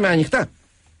πια να μιλάμε ανοιχτά.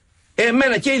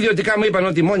 Εμένα και ιδιωτικά μου είπαν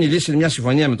ότι η μόνη λύση είναι μια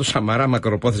συμφωνία με το Σαμαρά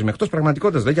μακροπρόθεσμη, εκτός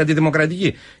πραγματικότητας, δηλαδή και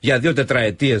αντιδημοκρατική, για 2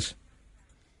 τετραετίες.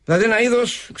 Δηλαδή ένα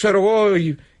είδος, ξέρω εγώ,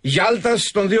 Γιάλτας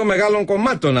των 2 μεγάλων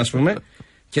κομμάτων, ας πούμε,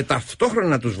 και ταυτόχρονα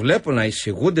να τους βλέπω να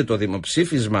εισηγούνται το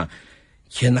δημοψήφισμα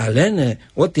και να λένε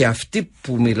ότι αυτοί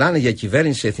που μιλάνε για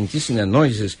κυβέρνηση εθνικής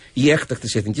συνεννόησης ή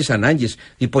έκτακτης εθνικής ανάγκης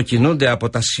υποκινούνται από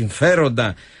τα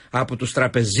συμφέροντα, από τους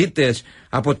τραπεζίτες,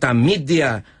 από τα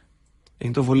μίντια.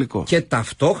 Είναι το βολικό. Και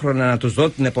ταυτόχρονα να τους δω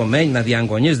την επομένη να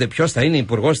διαγωνίζεται ποιος θα είναι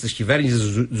υπουργός της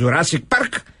κυβέρνησης Jurassic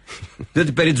Park.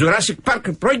 Διότι περί Jurassic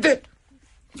Park πρόκειται.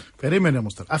 Περίμενε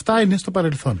όμως τώρα. Αυτά είναι στο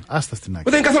παρελθόν. Άστα στην άκρη.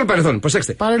 Δεν είναι καθόλου παρελθόν.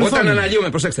 Προσέξτε. Παρελθόν όταν είναι. αναλύουμε,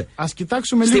 προσέξτε. Ας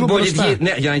κοιτάξουμε λίγο μπροστά.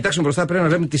 Ναι, για να κοιτάξουμε μπροστά πρέπει να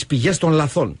βλέπουμε τις πηγές των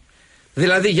λαθών.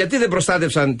 Δηλαδή, γιατί δεν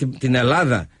προστάτευσαν την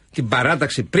Ελλάδα, την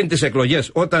παράταξη πριν τις εκλογές,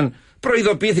 όταν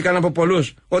προειδοποιήθηκαν από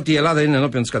πολλούς ότι η Ελλάδα είναι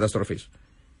ενώπιον της καταστροφής.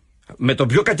 Με τον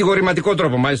πιο κατηγορηματικό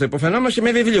τρόπο, μάλιστα, υποφαινόμενος και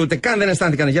με βιβλίο. Ούτε καν δεν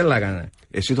αισθάνθηκαν, γελάγανε.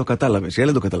 Εσύ το κατάλαβες, οι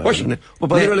άλλοι το καταλάβανε. Όχι. Ναι. Ο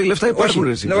Παπαδρέου λέει λεφτά υπάρχουν.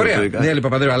 Όχι. Ναι, ωραία. Ναι, λέει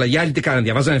Παπαδρέου, αλλά οι άλλοι τι κάνανε,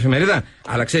 διαβάζανε εφημερίδα.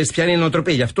 Αλλά ξέρεις ποια είναι η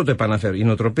νοοτροπία, γι' αυτό το επαναφέρω. Η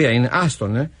νοοτροπία είναι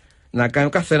άστον, να κάνει ο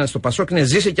καθένας στο Πασόκ είναι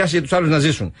ζήσει και άσε για τους άλλους να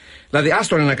ζήσουν. Δηλαδή,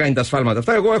 άστον να κάνει τα ασφάλματα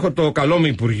αυτά. Εγώ έχω το καλό μου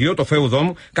Υπουργείο, το φεουδό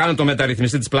μου, κάνω το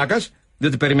μεταρρυθμιστή της πλάκας,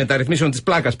 διότι περί μεταρρυθμίσεων της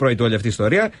πλάκας πρόκειται όλη αυτή η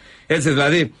ιστορία. Έτσι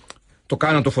δηλαδή, το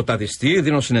κάνω το φωτατιστή,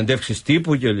 δίνω συνεντεύξεις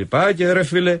τύπου κλπ. Και ρε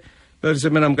φίλε, πέρυσι σε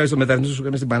μένα μου κάνει το μεταρρυθμιστή σου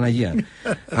και στην Παναγία.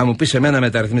 Αν μου πει σε μένα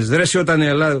μεταρρυθμιστή, ρε, όταν η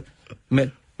Ελλάδα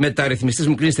μεταρρυθμιστή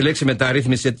μου κλείνει τη λέξη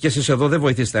μεταρρύθμιση, γιατί και εσείς εδώ δεν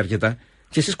βοηθήσετε αρκετά.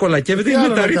 Και εσείς κολακεύετε οι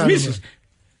μεταρρυθμίσεις.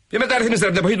 Οι μεταρρυθμίσεις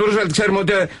από την εποχή του Ρούσβελτ ξέρουμε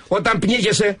ότι όταν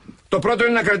πνίγεσαι, το πρώτο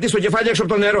είναι να κρατήσει το κεφάλι έξω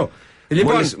από το νερό.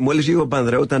 Λοιπόν, μόλις βγήκε ο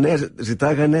Πανδρέου, τα νέα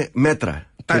ζητάγανε μέτρα.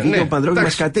 Και βγήκε ο Πανδρέου και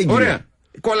μας κατήγγειλε. Ωραία.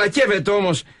 Κολακεύεται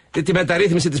όμως τη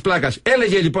μεταρρύθμιση της πλάκας.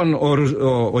 Έλεγε λοιπόν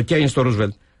ο Κέιν στο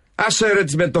Ρούσβελτ, άσε ρε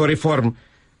με το reform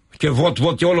και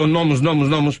vote και όλο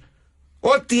νόμους.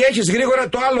 Ό,τι έχεις γρήγορα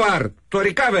το άλλο R, το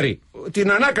recovery,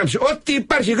 την ανάκαμψη, ό,τι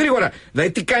υπάρχει γρήγορα.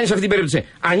 Δηλαδή τι κάνεις σε αυτή την περίπτωση.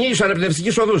 Ανοίγεις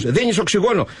αναπνευστικούς οδούς, δίνεις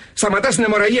οξυγόνο, σταματάς την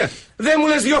αιμορραγία. Δεν μου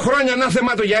λες 2 χρόνια να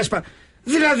θεμάτω για ΕΣΠΑ.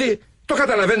 Δηλαδή, το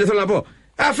καταλαβαίνετε θέλω να πω.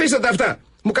 Αφήστε τα αυτά.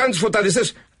 Μου κάνουν τους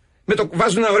φωταδιστές,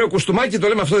 βάζουν ένα ωραίο κουστούμάκι και το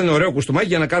λέμε αυτό είναι ωραίο κουστούμάκι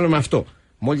για να κάνουμε αυτό.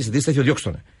 Μόλις δεις τέτοιο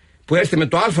διώξτονε. Που έρθει με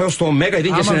το Α έως το Ω,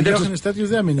 ειδικές συνεντεύξεις.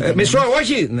 Μισό,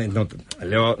 όχι.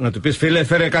 Λέω να του πεις φίλε,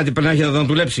 φέρε κάτι που να έχει να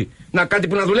δουλέψει. Κάτι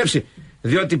που να δουλέψει.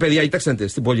 Διότι, παιδιά, κοιτάξτε,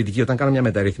 στην πολιτική, όταν κάνω μια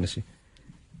μεταρρύθμιση,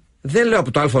 δεν λέω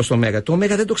από το Α ως το Ω. Το Ω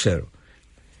δεν το ξέρω.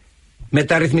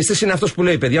 Μεταρρυθμιστής είναι αυτός που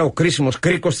λέει, παιδιά, ο κρίσιμος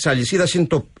κρίκος της αλυσίδας είναι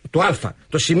το Α,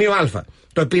 το σημείο Α.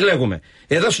 Το επιλέγουμε.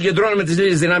 Εδώ συγκεντρώνουμε τις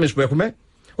λίγες δυνάμεις που έχουμε,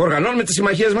 οργανώνουμε τις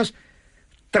συμμαχίες μας,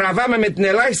 τραβάμε με την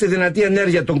ελάχιστη δυνατή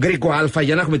ενέργεια τον κρίκο Α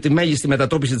για να έχουμε τη μέγιστη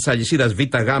μετατόπιση της αλυσίδας Β,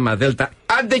 Γ, Δ,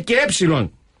 άντε και Ε.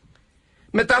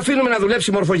 Μετά αφήνουμε να δουλέψει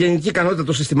η μορφογεννητική ικανότητα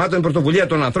των συστημάτων, η πρωτοβουλία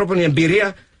των ανθρώπων, η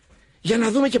εμπειρία. Για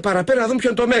να δούμε και παραπέρα, να δούμε ποιο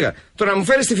είναι το Ω. Το να μου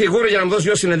φέρει τη φιγούρα για να μου δώσει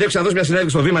 2 συνεντεύξεις, να δώσει μια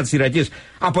συνέντευξη στο βήμα της Ιρακής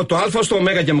από το Α στο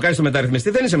Ω και μου κάνει το μεταρρυθμιστή,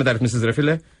 δεν είσαι μεταρρυθμιστής, ρε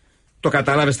φίλε. Το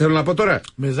κατάλαβες, θέλω να πω τώρα.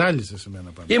 Με ζάλισε εμένα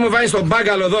πάντα. Ή μου βάλει τον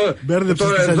μπάγκαλο εδώ.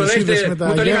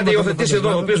 Μου τον είχατε υιοθετήσει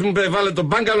εδώ, ο οποίος μου βάλε τον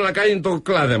μπάγκαλο να κάνει το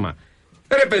κλάδεμα.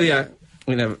 Ρε παιδιά,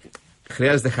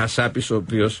 χρειάζεται χασάπης ο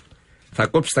οποίος θα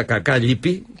κόψει τα κακά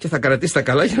λύπη και θα κρατήσει τα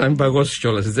καλά για να μην παγώσει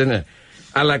κιόλας, έτσι δεν είναι.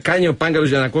 Αλλά κάνει ο πάγκαλος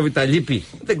για να κόβει τα λύπη.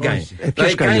 Δεν κάνει.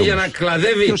 Δηλαδή κάνει για να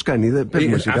κλαδεύει. Ποιος κάνει, δεν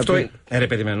παίρνουμε εσύ. Αυτό ρε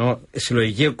παιδί με εννοώ,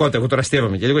 συλλογική κότε. Εγώ τώρα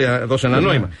αστείευομαι και λίγο για να δώσω ένα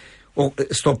νόημα.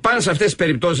 Στο παν σε αυτές τις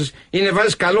περιπτώσεις είναι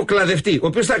βάζεις καλό κλαδευτή. Ο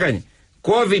οποίος θα κάνει.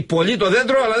 Κόβει πολύ το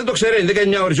δέντρο, αλλά δεν το ξέρει. Δεν κάνει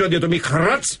μια οριζόντια τομή.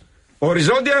 Χράτς,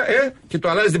 οριζόντια, και το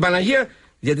αλλάζει την Παναγία,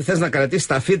 γιατί θες να κρατήσεις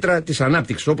τα φύτρα της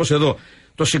ανάπτυξης. Όπως εδώ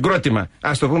το συγκρότημα.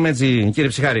 Ας το πούμε έτσι, κύριε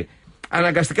Ψυχάρη.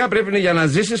 Αναγκαστικά πρέπει για να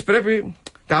ζήσεις, πρέπει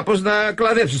κάπως να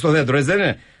κλαδέψεις το δέντρο, έτσι δεν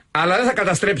είναι. Αλλά δεν θα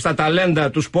καταστρέψεις τα ταλέντα,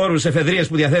 τους πόρους, εφεδρείες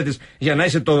που διαθέτεις για να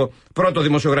είσαι το πρώτο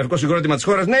δημοσιογραφικό συγκρότημα της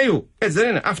χώρας νέου. Έτσι δεν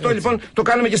είναι. Αυτό λοιπόν το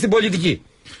κάνουμε και στην πολιτική.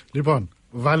 Λοιπόν,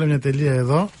 βάλε μια τελεία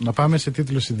εδώ, να πάμε σε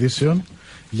τίτλους ειδήσεων.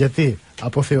 Γιατί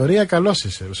από θεωρία καλός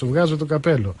είσαι, σου βγάζω το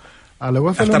καπέλο. Αλλά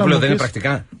εγώ θέλω αυτά που λέω δεν είναι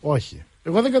πρακτικά. Όχι.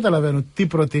 Εγώ δεν καταλαβαίνω τι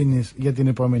προτείνεις για την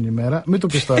επόμενη μέρα. Μην το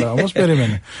πεις τώρα όμως,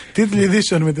 περίμενε. Τίτλοι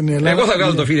ειδήσεων με την Ελλάδα. Εγώ θα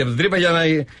βγάλω το φίδι από την τρύπα για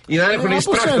να έχουν οι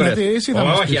σπράκτορες.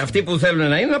 Όχι, αυτοί που θέλουν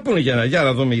να είναι να πούνε για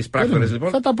να δούμε οι σπράκτορες λοιπόν.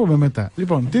 Θα τα πούμε μετά.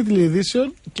 Λοιπόν, τίτλοι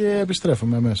ειδήσεων και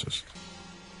επιστρέφουμε αμέσως.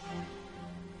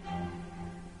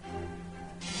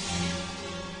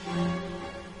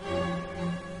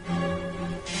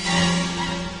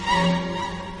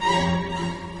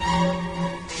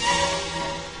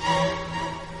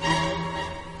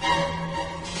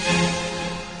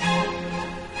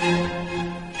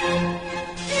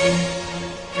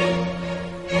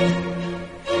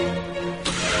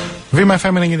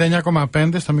 VimaFM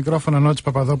 99,5 στα μικρόφωνα Νότης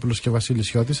Παπαδόπουλος και Βασίλης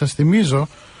Χιώτης. Σας θυμίζω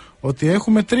ότι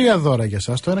έχουμε 3 δώρα για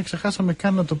σας. Το ένα ξεχάσαμε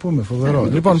καν να το πούμε. Φοβερό.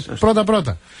 Λοιπόν,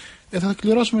 πρώτα. Θα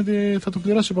το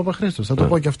κληρώσει ο Παπαχρήστος. Θα το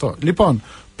πω και αυτό. Λοιπόν,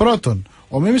 πρώτον,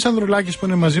 ο Μίμης Ανδρουλάκης που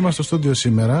είναι μαζί μας στο στούντιο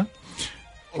σήμερα.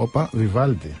 Όπα,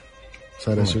 Βιβάλντι. Σ'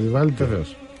 αρέσει ο Βιβάλντι?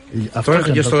 Βεβαίως. Αυτό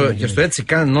και στο έτσι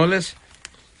κάνουν όλες.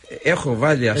 Έχω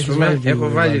βάλει, ας πούμε.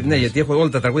 Ναι, γιατί έχω όλα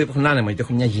τα τραγούδια που έχουν άνεμο. Γιατί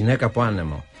έχω μια γυναίκα από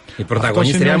άνεμο. Η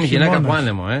πρωταγωνίστρια μου γυναίκα από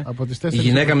άνεμο. Η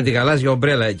γυναίκα με τη γαλάζια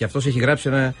ομπρέλα. Και αυτός έχει γράψει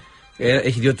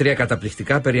έχει 2-3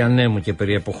 καταπληκτικά περί ανέμου και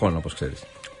περί εποχών, όπως ξέρεις.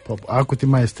 Άκου τη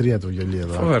μαεστρία του Γιολί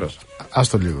εδώ. Φοβερός. Ας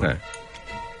το λίγο. Ναι.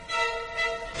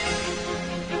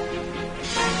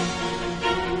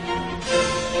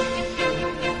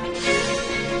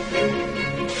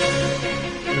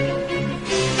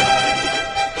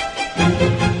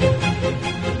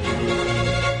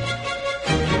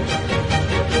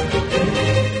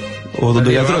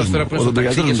 οδοντογιατρός μου.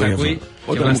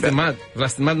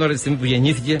 Βλαστημά την ώρα τη στιγμή που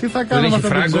γεννήθηκε. Τι θα κάνω με αυτό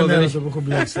το ξενέρωτο που έχω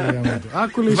μπλέξει.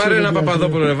 Βάρε ένα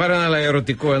Παπαδόπουλο, βάρε ένα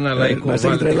ερωτικό, ένα λαϊκό.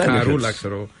 Βάλε χαρούλα,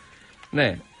 ξέρω.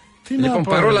 Ναι. Λοιπόν,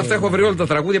 παρόλα αυτά έχω βρει όλα τα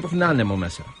τραγούδια που έχουν άνεμο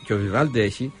μέσα. Και ο Βιβάλντι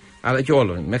έχει, αλλά και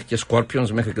όλο. Μέχρι και Scorpions,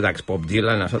 μέχρι και Bob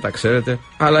Dylan, αυτά τα ξέρετε.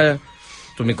 Αλλά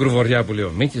του μικρού Βοριά που λέει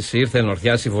ο Μίκης, ήρθε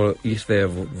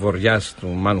Βοριάς του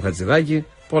Μάνου Χατζηδάκη.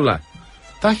 Πολλά.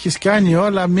 Τα έχεις κάνει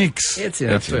όλα μίξ. Έτσι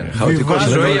είναι. Αυτό είναι. Χαοτικό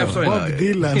ζωή αυτό είναι. Bob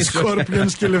Dylan,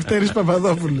 Scorpions και Λευτέρης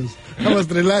Παπαδόπουλος. Θα μας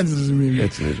τρελάνεις το σημείο.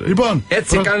 Λοιπόν,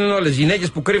 έτσι κάνουν όλες.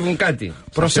 Γυναίκες που κρύβουν κάτι.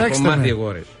 Προσέξτε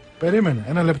με. Περίμενε,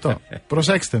 ένα λεπτό.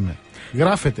 Προσέξτε με.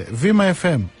 Γράφετε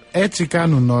VimaFM. Έτσι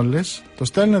κάνουν όλες. Το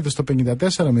στέλνετε στο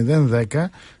 54010.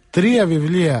 3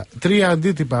 βιβλία, 3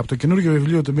 αντίτυπα από το καινούργιο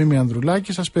βιβλίο του Μίμη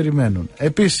Ανδρουλάκη σας περιμένουν.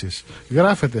 Επίσης,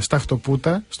 γράφετε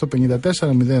Σταχτοπούτα στο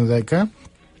 54010.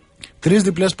 3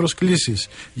 διπλές προσκλήσεις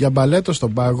για μπαλέτο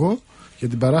στον Πάγο, για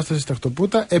την παράσταση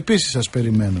Σταχτοπούτα, επίσης σας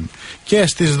περιμένουν. Και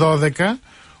στις 12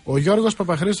 ο Γιώργος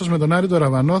Παπαχρήστος με τον Άρη τον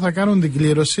Ραβανό θα κάνουν την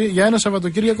κλήρωση για ένα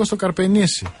Σαββατοκύριακο στο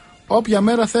Καρπενήσι. Όποια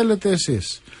μέρα θέλετε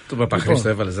εσείς. Τον Παπαχρήστο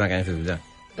έβαλες να κάνει αυτή τη δουλειά.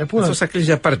 Αυτό θα κλείσει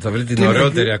για πάρτι, θα βρει την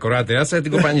ωραιότερη ακροάτρια, θα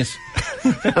την κοπανίσει.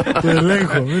 Το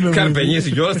ελέγχω.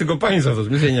 Καρπενήσει κιόλας, την κοπανίσει αυτός,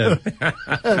 μη σε νοιάζει.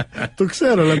 Το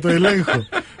ξέρω, αλλά το ελέγχω.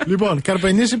 Λοιπόν,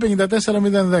 Καρπενήσι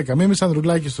 54010. Μίμης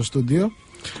Ανδρουλάκης στο στούντιο.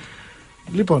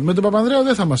 Λοιπόν, με τον Παπανδρέο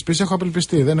δεν θα μας πεις, έχω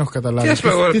απελπιστεί, δεν έχω καταλάβει.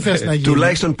 Τι θες να γίνει.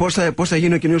 Τουλάχιστον πώς θα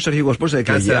γίνει ο καινούργιος αρχηγός, πώς θα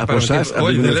εκλεγεί. Από εσάς, από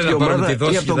την κοινωνική ομάδα ή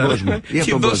από τον κόσμο.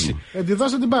 Τη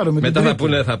δόση την πάρουμε. Μετά θα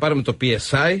πούνε θα πάρουμε το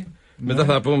PSI, μετά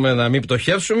θα πούμε να μην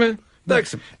πτωχεύσουμε.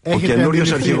 Εντάξει. Ο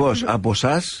καινούριος αρχηγός από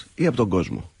εσάς ή από τον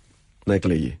κόσμο να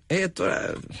εκλεγεί.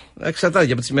 Τώρα εξαρτάται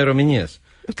από τις ημερομηνίες.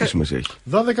 Τι σημασία έχει.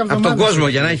 Από τον κόσμο,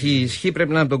 για να έχει ισχύ πρέπει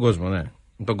να είναι από τον κόσμο, ναι.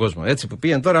 Τον κόσμο. Έτσι που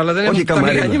πήγαν τώρα, αλλά δεν έχουν τα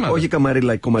μηχανήματα. Όχι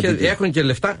καμαρίλα κομματική. Έχουν και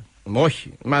λεφτά.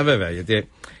 Όχι. Μα βέβαια, γιατί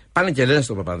πάνε και λένε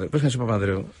στον Παπανδρέου. Πρέπει να είσαι ο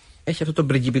Παπανδρέου. Έχει αυτό το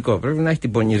πριγκιπικό. Πρέπει να έχει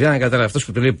την πονηριά να καταλάβει. Αυτό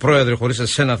που του λέει πρόεδρε, χωρίς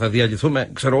εσένα θα διαλυθούμε.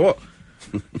 Ξέρω εγώ.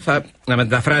 Να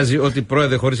μεταφράζει ότι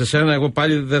πρόεδρε, χωρίς εσένα, εγώ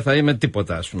πάλι δεν θα είμαι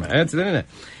τίποτα, ας πούμε. Έτσι δεν είναι.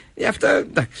 Αυτά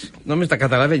εντάξει. Νομίζω τα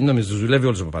καταλαβαίνει, νομίζω του δουλεύει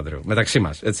όλους ο Παπανδρέου. Μεταξύ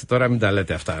μας. Έτσι τώρα μην τα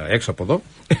λέτε αυτά έξω από εδώ.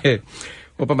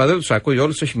 Ο Παπανδρέου τους ακούει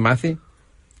όλους, τους έχει μάθει.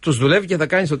 Τους δουλεύει και θα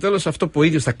κάνει στο τέλος αυτό που ο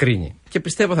ίδιος θα κρίνει. Και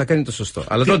πιστεύω θα κάνει το σωστό.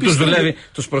 Αλλά τότε τους δουλεύει,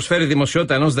 τους προσφέρει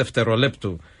δημοσιότητα ενός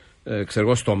δευτερολέπτου, ξέρω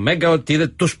εγώ, στο Μέγκα, ότι είδε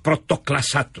τους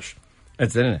πρωτοκλασσάτους.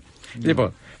 Έτσι δεν είναι.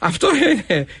 Λοιπόν, αυτό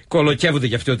είναι. Κολοκεύονται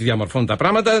και αυτοί ότι διαμορφώνουν τα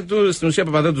πράγματα. Στην ουσία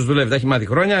Παπανδρέου τους δουλεύει. Τα έχει μάθει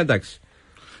χρόνια, εντάξει.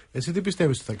 Εσύ τι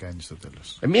πιστεύεις ότι θα κάνει στο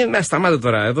τέλος. Μην σταμάτα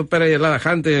τώρα. Εδώ πέρα η Ελλάδα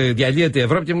χάνεται, διαλύεται η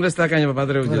Ευρώπη και μου λες τι θα κάνει ο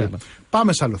Παπανδρέου.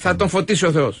 Πάμε σε άλλο θέμα. Θα τον φωτίσει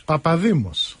ο Θεός.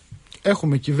 Παπαδήμος.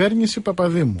 Έχουμε κυβέρνηση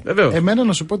Παπαδήμου. Βεβαίως. Εμένα,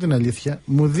 να σου πω την αλήθεια,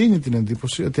 μου δίνει την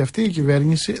εντύπωση ότι αυτή η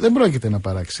κυβέρνηση δεν πρόκειται να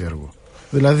παράξει έργο.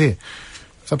 Δηλαδή,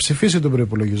 θα ψηφίσει τον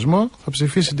προϋπολογισμό, θα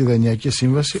ψηφίσει τη δανειακή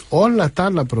σύμβαση, όλα τα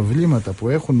άλλα προβλήματα που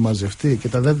έχουν μαζευτεί και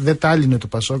δεν τα άλυνε το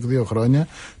Πασόκ 2 χρόνια,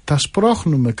 τα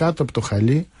σπρώχνουμε κάτω από το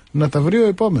χαλί να τα βρει ο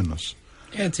επόμενος.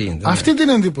 Έτσι είναι. Αυτή την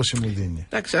εντύπωση μου δίνει.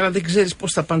 Εντάξει, αλλά δεν ξέρεις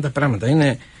πώς θα πάνε τα πράγματα.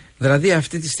 Είναι, δηλαδή,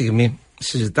 αυτή τη στιγμή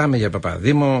συζητάμε για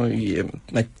Παπαδήμο.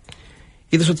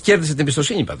 Είδες ότι κέρδισε την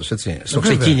εμπιστοσύνη πάντως, έτσι. Στο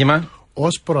ξεκίνημα.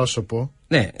 Ως πρόσωπο.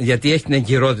 Ναι, γιατί έχει την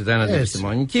εγκυρότητα έναντι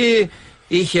επιστημονική.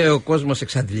 Είχε ο κόσμος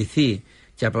εξαντληθεί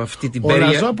και από αυτή την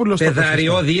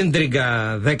παιδαριώδη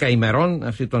ίντριγκα 10 ημερών,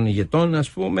 αυτή των ηγετών, ας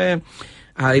πούμε.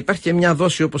 Υπάρχει και μια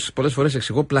δόση, όπως πολλές φορές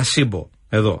εξηγώ, πλασίμπο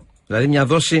εδώ. Δηλαδή μια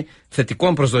δόση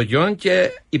θετικών προσδοκιών και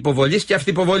υποβολής και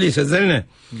αυτοϋποβολής, έτσι δεν είναι.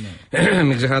 Ναι.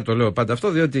 Μην ξεχνάτε, το λέω πάντα αυτό,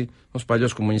 διότι ως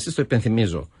παλιός κομμουνιστής το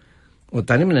υπενθυμίζω.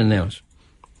 Όταν ήμουν νέος,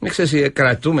 μην ξέρεις, οι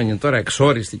κρατούμενοι τώρα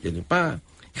εξόριστοι κλπ.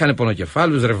 Είχαν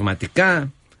πονοκεφάλους,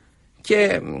 ρευματικά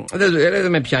και δεν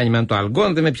με πιάνει με το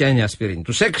αλγκόν, δεν με πιάνει η ασπιρίνη.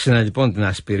 Τους έξινα λοιπόν την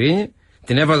ασπιρίνη,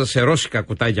 την έβαζα σε ρώσικα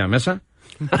κουτάκια μέσα,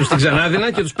 τους την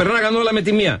ξανάδινα και τους περνάγαν όλα με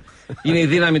τη μία. Είναι η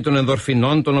δύναμη των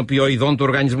ενδορφινών, των οπιοειδών του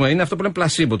οργανισμού. Είναι αυτό που είναι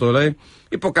πλασίμπο, το λέει.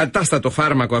 Υποκατάστατο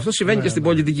φάρμακο. Αυτό συμβαίνει και στην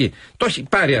πολιτική. Το έχει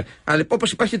πάρει. Αλλά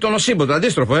όπως υπάρχει το νοσίμπο, το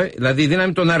αντίστροφο, δηλαδή η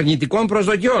δύναμη των αρνητικών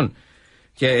προσδοκιών.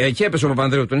 Και εκεί έπεσε ο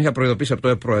Παπανδρέου, τον είχα προειδοποιήσει από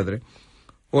το πρόεδρε,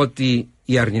 ότι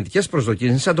οι αρνητικές προσδοκίες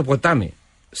είναι σαν το ποτάμι.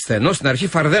 Στενό στην αρχή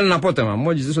φαρδένουν απότομα.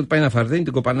 Μόλις δεις ότι πάει να φαρδένει,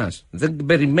 την κοπανάς. Δεν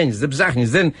περιμένεις, δεν ψάχνεις,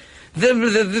 δεν.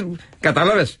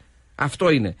 Κατάλαβες. Αυτό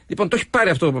είναι. Λοιπόν, το έχει πάρει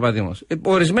αυτό ο Παπαδήμος.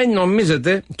 Ορισμένοι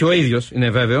νομίζετε, και ο ίδιος είναι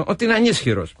βέβαιο, ότι είναι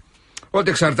ανίσχυρος. Ότι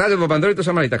εξαρτάται από τον Παπανδρέου ή το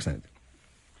Σαμαρά. Κοιτάξτε.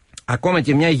 Ακόμα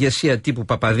και μια ηγεσία τύπου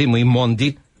Παπαδήμου ή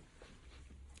Μόντι,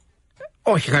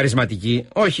 όχι χαρισματική,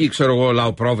 όχι ξέρω εγώ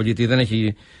λαοπρόβλητη, δεν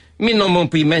έχει μη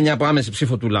νομοποιημένη από άμεση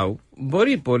ψήφο του λαού,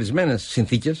 μπορεί υπό ορισμένες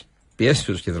συνθήκες,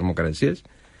 πιέσεως και θερμοκρατίες,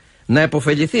 να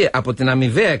επωφεληθεί από την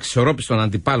αμοιβαία εξισορρόπηση των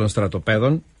αντιπάλων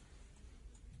στρατοπέδων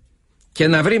και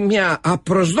να βρει μια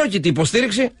απροσδόκητη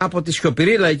υποστήριξη από τη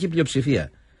σιωπηρή λαϊκή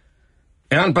πλειοψηφία.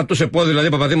 Εάν πατούσε πόδι, δηλαδή ο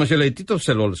Παπαδήμος και λέει: τι το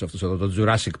θέλω όλους αυτούς εδώ, το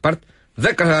Jurassic Park,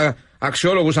 10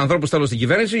 αξιόλογους ανθρώπους θέλω στην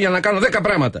κυβέρνηση για να κάνω 10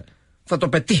 πράγματα. Θα το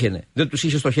πετύχαινε, δεν τους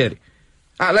είχε στο χέρι.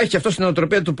 Αλλά έχει και αυτό στην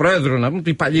νοοτροπία του Προέδρου, να πούμε, του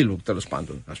υπαλλήλου, τέλος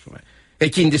πάντων, ας πούμε,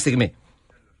 εκείνη τη στιγμή.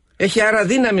 Έχει άρα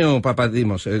δύναμη ο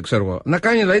Παπαδήμος, ξέρω εγώ, να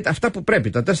κάνει δηλαδή αυτά που πρέπει,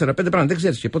 τα 4-5 πράγματα. Δεν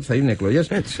ξέρεις και πότε θα γίνουν εκλογές.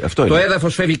 Το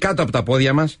έδαφος φεύγει κάτω από τα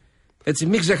πόδια μας. Έτσι,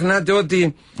 μην ξεχνάτε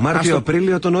ότι.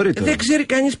 Μάρτιο-Απρίλιο το νωρίτερο. Δεν ξέρει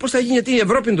κανείς πώς θα γίνει, γιατί η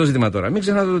Ευρώπη είναι το ζήτημα τώρα. Μην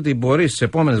ξεχνάτε ότι μπορεί στις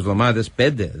επόμενες εβδομάδες,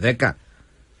 5-10,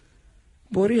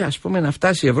 μπορεί ας πούμε να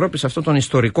φτάσει η Ευρώπη σε αυτόν τον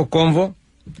ιστορικό κόμβο,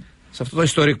 σε αυτό το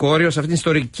ιστορικό όριο, σε αυτήν την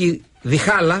ιστορική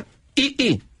διχάλα,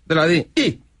 δηλαδή,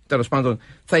 τέλος πάντων,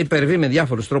 θα υπερβεί με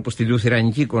διάφορους τρόπους τη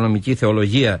λουθυρανική οικονομική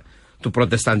θεολογία του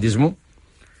προτεσταντισμού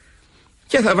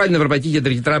και θα βάλει την Ευρωπαϊκή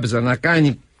Κεντρική Τράπεζα να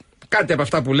κάνει κάτι από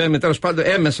αυτά που λέμε, τέλος πάντων,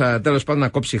 έμεσα να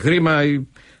κόψει χρήμα, ή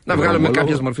να βγάλουμε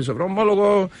κάποιες μορφές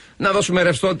ευρωομόλογο, να δώσουμε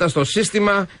ρευστότητα στο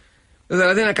σύστημα,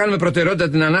 δηλαδή να κάνουμε προτεραιότητα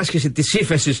την ανάσχεση της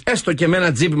ύφεσης, έστω και με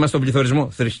ένα τζίπημα στον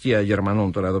πληθωρισμό, θρησκεία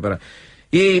Γερμανών τώρα εδώ πέρα,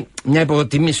 ή μια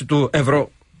υποτιμήση του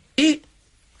ευρώ, ή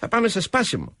θα πάμε σε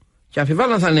σπάσιμο. Και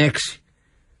αμφιβάλλω αν θα είναι 6.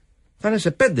 Θα είναι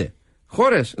σε 5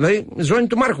 χώρες, δηλαδή ζώνη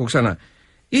του Μάρκου ξανά.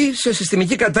 Ή σε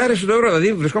συστημική κατάρρευση του ευρώ,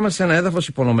 δηλαδή βρισκόμαστε σε ένα έδαφος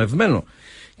υπονομευμένο.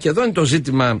 Και εδώ είναι το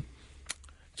ζήτημα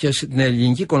και στην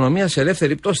ελληνική οικονομία σε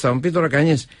ελεύθερη πτώση. Θα μου πει τώρα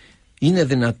κανείς, είναι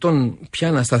δυνατόν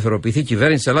πια να σταθεροποιηθεί η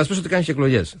κυβέρνηση της Ελλάδας? Πες ότι κάνει και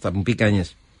εκλογές, θα μου πει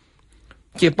κανείς.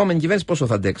 Και η επόμενη κυβέρνηση πόσο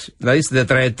θα αντέξει? Δηλαδή στην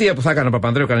τετραετία που θα έκανε ο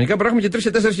Παπανδρέου κανονικά, μπορεί να έχουμε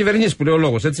και 3-4 κυβερνήσεις που λέει ο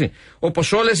λόγος, έτσι.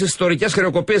 Όπως όλες οι ιστορικές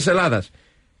χρεοκοπίες της Ελλάδας.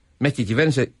 Μέχρι και η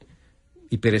κυβέρνηση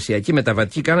υπηρεσιακή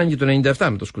μεταβατική κάνανε και το 97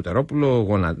 με το Σκουτερόπουλο,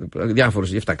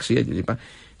 διάφορους γευταξία κλπ.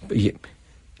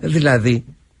 Δηλαδή,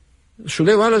 σου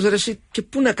λέει ο άλλος, ρε εσύ, και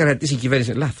πού να κρατήσει η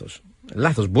κυβέρνηση?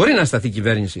 Λάθος. Μπορεί να σταθεί η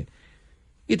κυβέρνηση.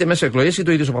 Είτε μέσα εκλογές είτε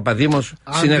ο ίδιος ο Παπαδήμος.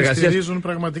 Αν στηρίζουν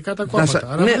πραγματικά τα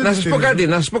κόμματα. Να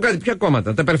σας πω κάτι. Ποια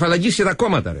κόμματα? Τα περιφαλαγγίσια τα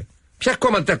κόμματα, ρε. Ποια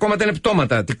κόμματα? Τα κόμματα είναι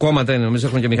πτώματα. Τι κόμματα είναι, νομίζω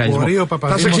έχουν και μηχανισμό. Μπορεί ο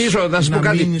Παπαδήμος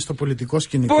να μείνει στο πολιτικό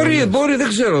σκηνικό? Μπορεί, δεν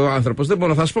ξέρω ο άνθρωπος. Δεν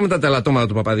μπορώ. Θα σας πω μετά τα ελαττώματα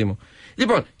του Παπαδήμου.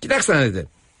 Λοιπόν, κοιτάξτε να δείτε.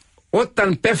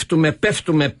 Όταν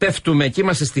πέφτουμε και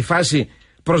είμαστε στη φάση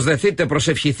προσδεθείτε,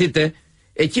 προσευχηθείτε,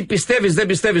 εκεί πιστεύεις, δεν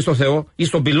πιστεύεις στο Θεό ή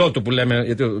στον πιλότο που λέμε,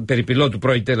 γιατί περί πιλότου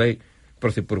πρόκειται, δηλαδή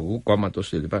πρωθυπουργού, κόμματος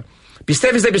κλπ.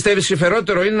 Πιστεύεις, δεν πιστεύεις,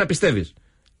 συμφερότερο είναι να πιστεύεις.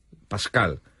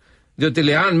 Πασκάλ. Διότι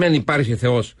λέει, αν δεν υπάρχει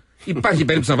Θεός, υπάρχει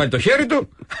περίπτωση να βάλει το χέρι του.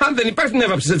 Αν δεν υπάρχει, την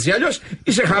έβαψες έτσι αλλιώς,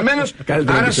 είσαι χαμένος.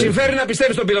 Άρα συμφέρει να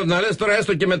πιστεύεις στον πιλότο. Να λες τώρα,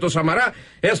 έστω και με τον Σαμαρά,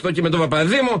 έστω και με τον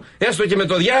Παπαδήμο, έστω και με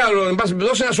τον διάλογο, εν πάση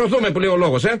περιπτώσει να σωθούμε που λέει ο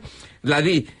λόγος.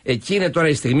 Δηλαδή, εκεί είναι τώρα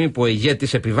η στιγμή που ο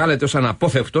ηγέτης επιβάλλεται ως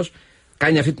αναπόφευκτος,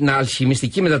 κάνει αυτή την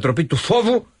αλχημιστική μετατροπή του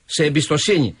φόβου σε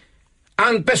εμπιστοσύνη.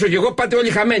 Αν πέσω κι εγώ, πάτε όλοι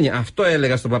χαμένοι. Αυτό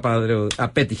έλεγα στον Παπαδρέου,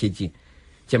 απέτυχε εκεί.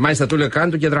 Και μάλιστα του λέω,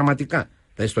 κάνει το και δραματικά.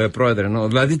 Δηλαδή στο πρόεδρε εννοώ.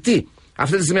 Δηλαδή τι,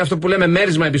 αυτή τη στιγμή αυτό που λέμε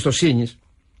μέρισμα εμπιστοσύνης,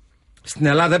 στην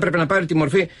Ελλάδα έπρεπε να πάρει τη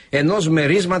μορφή ενός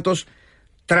μερίσματος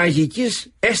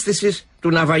τραγικής αίσθησης του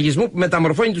ναυαγισμού που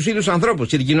μεταμορφώνει τους ίδιους ανθρώπους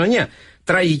και την κοινωνία.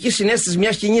 Τραγική συναίσθηση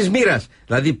μιας κοινής μοίρας.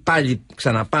 Δηλαδή πάλι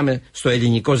ξαναπάμε στο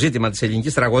ελληνικό ζήτημα της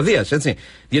ελληνικής τραγωδίας, έτσι.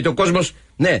 Γιατί ο κόσμος,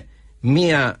 ναι,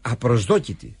 μία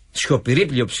απροσδόκητη, σιωπηρή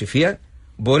πλειοψηφία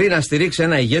μπορεί να στηρίξει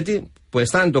ένα ηγέτη που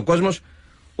αισθάνεται ο κόσμος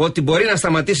ότι μπορεί να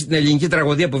σταματήσει την ελληνική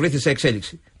τραγωδία που βρίσκεται σε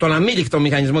εξέλιξη. Τον αμήλικτο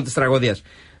μηχανισμό της τραγωδίας.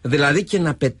 Δηλαδή και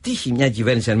να πετύχει μια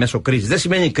κυβέρνηση εν μέσω κρίση. Δεν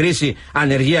σημαίνει κρίση,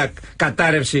 ανεργία,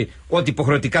 κατάρρευση, ότι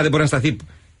υποχρεωτικά δεν μπορεί να σταθεί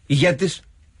ηγέτης.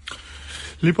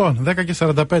 Λοιπόν,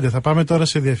 10:45 θα πάμε τώρα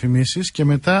σε διαφημίσεις και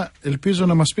μετά ελπίζω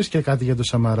να μας πεις και κάτι για τον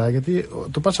Σαμαρά. Γιατί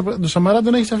τον Σαμαρά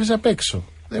τον έχεις αφήσει απ' έξω.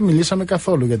 Δεν μιλήσαμε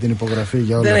καθόλου για την υπογραφή,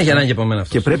 για όλα. Δεν έχει ανάγκη από μένα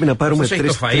αυτό. Και πρέπει να πάρουμε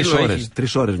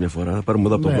 3 ώρες μια φορά. Να πάρουμε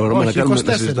εδώ από το πρόγραμμα να κάνουμε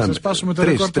 24, θα σπάσουμε το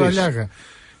ρεκόρ του Αλιάγα.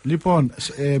 Λοιπόν,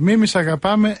 Μίμης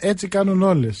αγαπάμε, έτσι κάνουν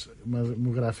όλες.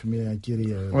 Μου γράφει μια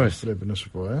κυρία, πρέπει να σου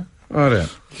πω, Ωραία.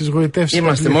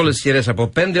 Είμαστε με όλες τις κυρίες από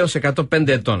 5 έως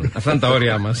 105 ετών. Αυτά είναι τα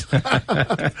όρια μας.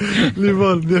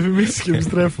 Λοιπόν, διαφημίσεις και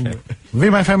επιστρέφουμε.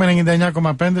 VimaFM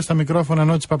 99,5 στα μικρόφωνα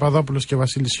Νότης Παπαδόπουλος και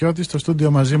Βασίλης Σιώτης. Στο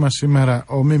στούντιο μαζί μας σήμερα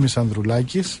ο Μίμης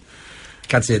Ανδρουλάκης.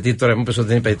 Κάτσε, γιατί τώρα μου πες ότι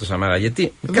δεν είπα για το Σαμαρά.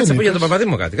 Γιατί. Κάτσε που για τον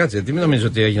Παπαδήμο κάτι. Κάτσε, γιατί μην νομίζω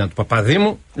ότι έγινα του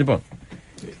Παπαδήμου. Λοιπόν.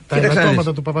 Τα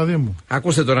ελαττώματα του Παπαδήμου.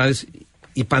 Ακούστε τώρα να δεις.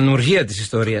 Η πανουργία της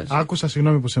ιστορίας. Άκουσα,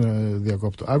 συγγνώμη που σε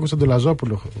διακόπτω. Άκουσα τον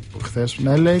Λαζόπουλο χθες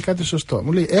να λέει κάτι σωστό.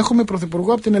 Μου λέει: έχουμε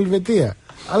πρωθυπουργό από την Ελβετία.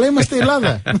 Αλλά είμαστε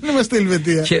Ελλάδα. Δεν είμαστε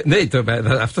Ελβετία. Ναι,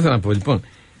 αυτό θέλω να πω λοιπόν.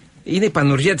 Είναι η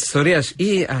πανουργία της ιστορίας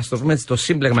ή ας το πούμε έτσι το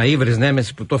σύμπλεγμα ύβρις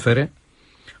νέμεσης που το έφερε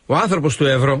ο άνθρωπος του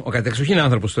ευρώ, ο κατεξοχήν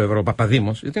άνθρωπος του ευρώ, ο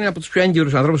Παπαδήμος, γιατί είναι από τους πιο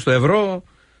έγκυρους ανθρώπους του ευρώ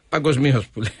παγκοσμίως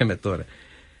που λέμε τώρα.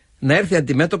 Να έρθει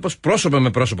αντιμέτωπος πρόσωπο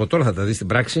με πρόσωπο, τώρα θα τα δει στην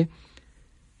πράξη,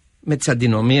 με τις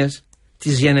αντινομίες,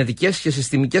 τις γενετικές και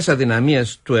συστημικές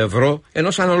αδυναμίες του ευρώ,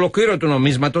 ενός ανολοκλήρωτου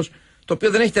νομίσματος, το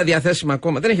οποίο δεν έχει τα διαθέσιμα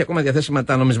ακόμα, δεν έχει ακόμα διαθέσιμα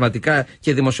τα νομισματικά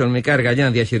και δημοσιονομικά εργαλεία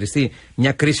να διαχειριστεί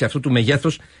μια κρίση αυτού του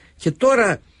μεγέθους. Και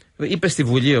τώρα είπε στη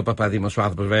Βουλή ο Παπαδήμος, ο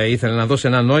άνθρωπος, ήθελε να δώσει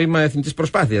ένα νόημα εθνικής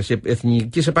προσπάθειας,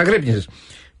 εθνικής επαγρύπνησης.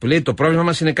 Που λέει το πρόβλημα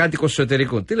μας είναι κάτοικος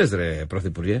εσωτερικού. Τι λες ρε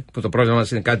Πρωθυπουργέ, που το πρόβλημα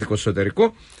μας είναι κάτοικος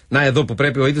εσωτερικού? Να εδώ που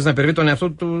πρέπει ο ίδιος να περιβεί τον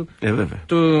εαυτό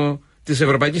της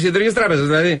Ευρωπαϊκής Κεντρικής Τράπεζας.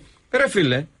 Δηλαδή, ρε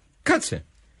φίλε, κάτσε.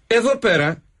 Εδώ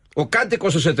πέρα ο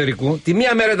κάτοικος εσωτερικού τη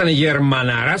μία μέρα ήταν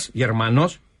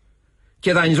Γερμανός,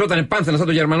 και δανειζόταν πάνθαινα σαν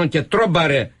των Γερμανών και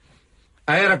τρόμπαρε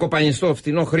αέρα κοπανιστό,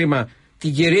 φτηνό χρήμα,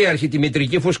 την κυρίαρχη, τη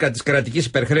μητρική φούσκα της κρατικής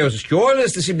υπερχρέωσης και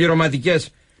όλες τις συμπληρωματικές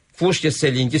φούσκες της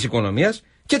ελληνικής οικονομίας.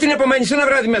 Και την επομένη, σε ένα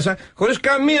βράδυ μέσα, χωρίς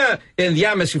καμία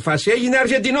ενδιάμεση φάση, έγινε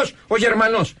Αργεντινός ο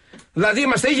Γερμανός. Δηλαδή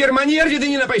είμαστε οι Γερμανοί, οι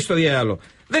Αργεντινοί να πάει στο διάλογο.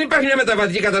 Δεν υπάρχει μια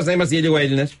μεταβατική κατάσταση να είμαστε λίγο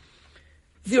Έλληνες.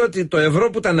 Διότι το ευρώ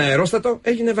που ήταν αερόστατο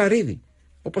έγινε βαρύδι.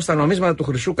 Όπως τα νομίσματα του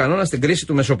χρυσού κανόνα στην κρίση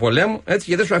του Μεσοπολέμου, έτσι,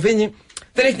 και δεν σου αφήνει,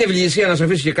 δεν έχει την ευληγησία να σου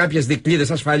αφήσει και κάποιες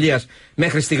δικλείδες ασφαλείας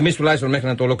μέχρι στιγμής τουλάχιστον, μέχρι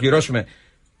να το ολοκληρώσουμε.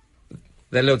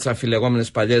 Δεν λέω τις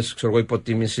αμφιλεγόμενες παλιές,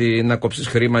 υποτίμηση, να κόψεις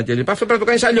χρήμα κλπ. Αυτό πρέπει να το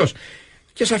κάνεις αλλιώς.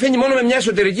 Και σε αφήνει μόνο με μια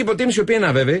εσωτερική υποτίμηση, η οποία είναι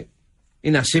αβέβαιη,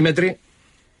 είναι ασύμετρη.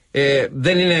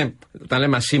 Δεν είναι, όταν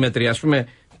λέμε ασύμετρη, ας πούμε,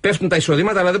 πέφτουν τα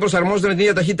εισοδήματα, αλλά δεν προσαρμόζονται με την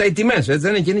ίδια ταχύτητα οι τιμές.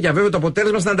 Δεν είναι, και είναι και αβέβαιο το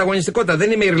αποτέλεσμα στην ανταγωνιστικότητα.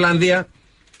 Δεν είμαι Ιρλανδία.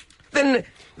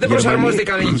 Δεν προσαρμόζεται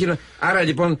κανένα κοινό. Άρα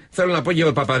λοιπόν θέλω να πω και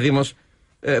ο Παπαδήμος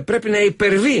πρέπει να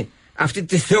υπερβεί αυτή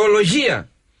τη θεολογία,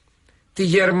 τη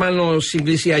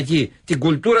γερμανοσυγκλησιακή, την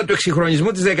κουλτούρα του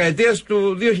εξυγχρονισμού της δεκαετίας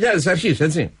του 2000 αρχής,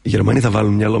 έτσι. Οι Γερμανοί θα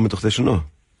βάλουν μυαλό με το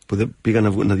χθεσινό, που δεν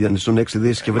πήγαν να διανυστούν 6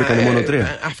 δις και βρήκαν μόνο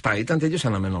 3. Αυτά ήταν τελείως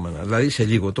αναμενόμενα. Δηλαδή σε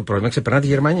λίγο το πρόβλημα ξεπερνά τη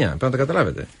Γερμανία. Πρέπει να το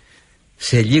καταλάβετε.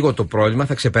 Σε λίγο το πρόβλημα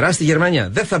θα ξεπεράσει τη Γερμανία.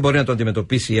 Δεν θα μπορεί να το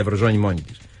αντιμετωπίσει η Ευρωζώνη μόνη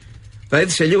της.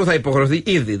 Δηλαδή σε λίγο θα υποχρεωθεί,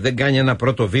 ήδη δεν κάνει ένα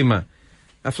πρώτο βήμα.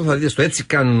 Αυτό θα δείτε στο Έτσι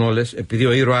Κάνουν Όλες, επειδή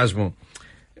ο ήρωάς μου,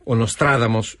 ο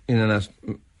Νοστράδαμος, είναι ένας,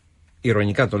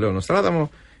 ειρωνικά το λέω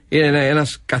Νοστράδαμο, είναι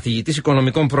ένας καθηγητής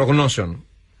οικονομικών προγνώσεων.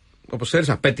 Όπως ξέρεις,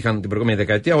 απέτυχαν την προηγούμενη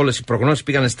δεκαετία, όλες οι προγνώσεις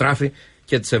πήγανε στράφη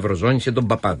και της Ευρωζώνης και των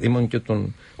Παπαδήμων και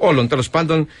των όλων τέλος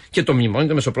πάντων, και το μνημόνιο,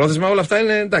 το μεσοπρόθεσμα, όλα αυτά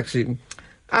είναι εντάξει.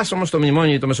 Ας όμως το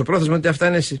μνημόνιο, το μεσοπρόθεσμα, ότι αυτά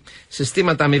είναι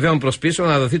συστήματα αμοιβαίων προς πίσω,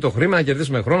 να δοθεί το χρήμα, να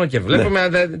κερδίσουμε χρόνο και βλέπουμε.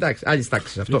 Ναι. Εντάξει, άλλη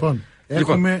τάξη αυτό. Λοιπόν,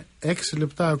 έχουμε 6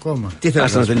 λεπτά ακόμα. Τι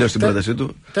θέλεις να τελειώσει την πρότασή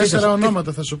του? 4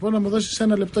 ονόματα θα σου πω, να μου δώσεις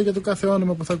 1 λεπτό για το κάθε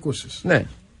όνομα που θα ακούσεις. Ναι.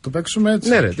 Το παίξουμε έτσι.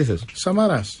 Ναι, ρε, τι θες?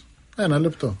 Σαμαράς. 1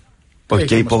 λεπτό. Όχι,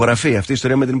 και υπογραφή, αυτή η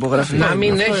ιστορία με την υπογραφή.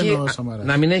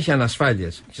 Να μην έχει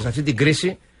ανασφάλειες. Και σε αυτή την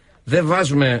κρίση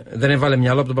δεν έβαλε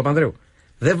μυαλό από τον Παπανδρέου.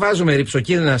 Δεν βάζουμε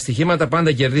ρυψοκίνδυνα στοιχήματα,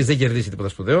 πάντα κερδίζει, δεν κερδίζει τίποτα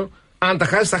σπουδαίο. Αν τα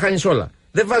χάσει, τα χάνει όλα.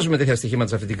 Δεν βάζουμε τέτοια στοιχήματα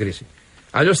σε αυτή την κρίση.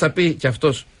 Αλλιώς θα πει και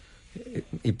αυτός.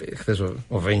 Χθες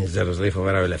ο Βενιζέλος, λέει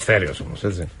φοβερά, ο Ελευθέριος όμως,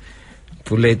 έτσι.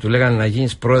 Που λέει, του λέγανε να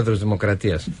γίνεις πρόεδρος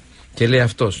Δημοκρατίας. Και λέει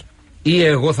αυτός, ή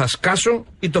εγώ θα σκάσω,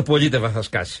 ή το πολίτευα θα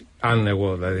σκάσει. Αν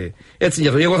εγώ δηλαδή. Έτσι γι'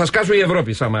 αυτό. Ή εγώ θα σκάσω, ή η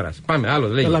Ευρώπη, Σαμαράς. Πάμε, άλλο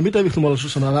λέει. Αλλά μην τα δείχνουμε όλα στο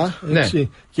Σαμαρά. Έτσι. Ναι.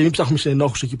 Και μην ψάχνουμε σε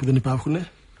ενόχους εκεί που δεν υπάρχουν.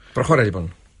 Προχώρα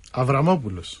λοιπόν.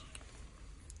 Αβραμόπουλος.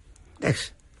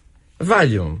 Εντάξει.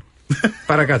 Valium.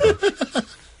 Παρακάτω.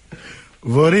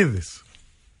 Βορίδης.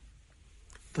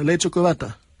 Τα λέει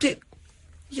Τσοκοβάτα.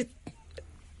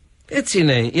 Έτσι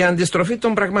είναι η αντιστροφή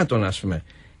των πραγμάτων, ας πούμε.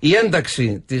 Η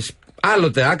ένταξη της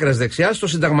άλλοτε άκρας δεξιάς στο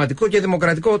συνταγματικό και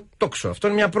δημοκρατικό τόξο. Αυτό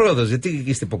είναι μια πρόοδος. Γιατί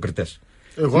είστε υποκριτές?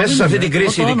 Μέσα σε αυτή την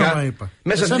κρίση, ειδικά.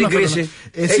 Μέσα σε αυτή την κρίση.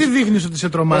 Εσύ δείχνεις ότι σε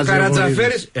τρομάζει. Ο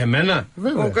Καρατζαφέρης. Εμένα.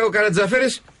 Ο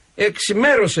Καρατζαφέρης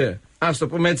εξημέρωσε, ας το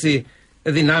πούμε έτσι,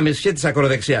 δυνάμεις και της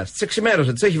ακροδεξιάς. Τις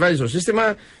εξημέρωσε, τις έχει βάλει στο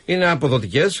σύστημα, είναι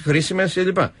αποδοτικές, χρήσιμες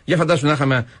κλπ. Για φαντάσου να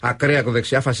είχαμε ακραία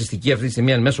ακροδεξιά, φασιστική αυτή τη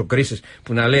στιγμή εν μέσω κρίσης,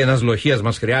 που να λέει ένας λοχίας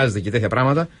μας χρειάζεται και τέτοια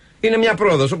πράγματα. Είναι μια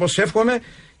πρόοδος, όπως εύχομαι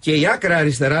και η άκρα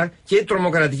αριστερά και η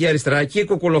τρομοκρατική αριστερά και η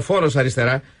κουκουλοφόρος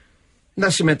αριστερά να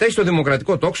συμμετέχει στο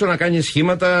δημοκρατικό τόξο, να κάνει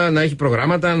σχήματα, να έχει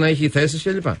προγράμματα, να έχει θέσεις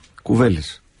κλπ.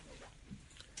 Κουβέλης.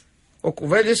 Ο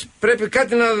Κουβέλης πρέπει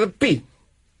κάτι να πει.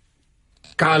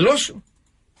 Καλός.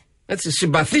 Έτσι,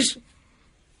 συμπαθής,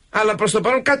 αλλά προς το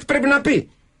παρόν κάτι πρέπει να πει.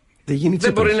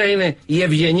 Δεν μπορεί να είναι η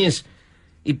ευγενής,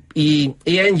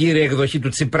 η έγκυρη εκδοχή του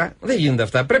Τσίπρα. Δεν γίνεται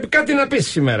αυτά. Πρέπει κάτι να πει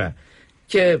σήμερα.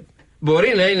 Και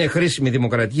μπορεί να είναι χρήσιμη η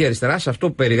δημοκρατική αριστερά σε αυτό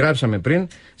που περιγράψαμε πριν,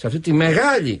 σε αυτή τη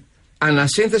μεγάλη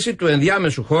ανασύνθεση του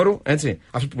ενδιάμεσου χώρου. Έτσι,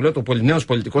 αυτό που λέω, το νέος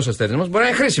πολιτικός αστερισμός, μπορεί να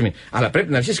είναι χρήσιμη. Αλλά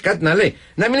πρέπει να αρχίσει κάτι να λέει.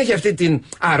 Να μην έχει αυτή την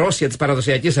αρρώστια της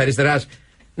παραδοσιακής αριστεράς,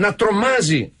 να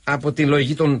τρομάζει από τη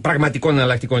λογική των πραγματικών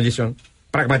εναλλακτικών λύσεων.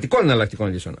 Πραγματικών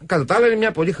εναλλακτικών λύσεων. Κατά τα άλλα, είναι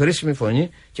μια πολύ χρήσιμη φωνή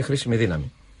και χρήσιμη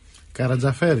δύναμη.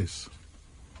 Καρατζαφέρης.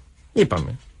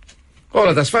 Είπαμε.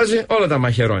 Όλα τα σφάζει, όλα τα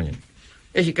μαχαιρώνει.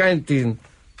 Έχει κάνει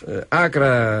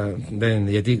άκρα.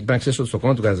 Γιατί πρέπει να ξέρει ότι στο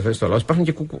κόμμα του Καρατζαφέρη στο λαό υπάρχουν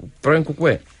και πρώην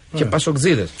κουκουέ. Και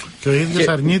πασοκτζίδες. Και ο ίδιος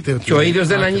αρνείται. Και ο ίδιος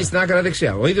δεν ανήκει στην άκρα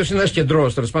δεξιά. Ο ίδιος είναι ένας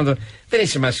κεντρός, τέλος πάντων. Δεν έχει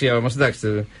σημασία όμως,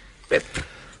 εντάξει.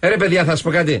 Ρε παιδιά, θα σας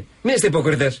πω κάτι. Μην είστε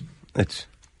υποκριτές. Έτσι.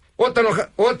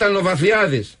 Όταν ο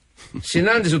Βαφιάδης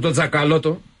συνάντησε τον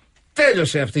Τζακαλώτο,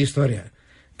 τέλειωσε αυτή η ιστορία.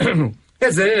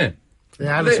 Έτσι δεν είναι?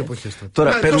 Άλλες εποχές τότε.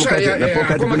 Τώρα παίρνω κάτι,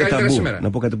 να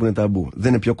πω κάτι που είναι ταμπού. Δεν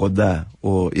είναι πιο κοντά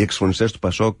οι εξφωνιστές του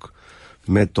Πασόκ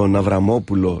με τον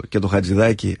Αβραμόπουλο και τον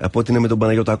Χατζηδάκη από ότι είναι με τον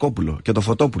Παναγιωτακόπουλο και τον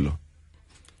Φωτόπουλο?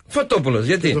 Φωτόπουλος,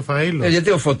 γιατί?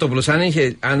 Γιατί ο Φωτόπουλος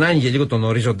αν άνοιγε λίγο τον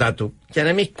ορίζοντά του και να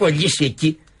μην έχει κολλήσει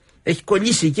εκεί, έχει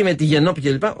κολλήσει εκεί με τη Γενόπη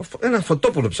κλπ. Ένα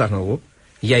Φωτόπουλο ψάχνω εγώ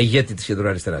για ηγέτη της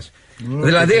κεντροαριστεράς.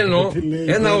 Δηλαδή εννοώ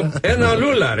ένα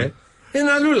Λούλα, ρε.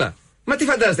 Ένα Λούλα. Μα τι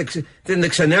φαντάζεστε, την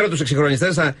ξενέρα τους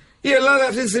εξυγχρονιστές? Η Ελλάδα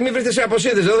αυτή τη στιγμή βρίσκεται σε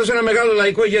αποσύνδεση. Έδωσε ένα μεγάλο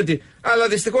λαϊκό ηγέτη. Αλλά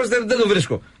δυστυχώς δεν το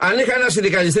βρίσκω. Αν είχα ένα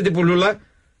συνδικαλιστή τύπου Λούλα,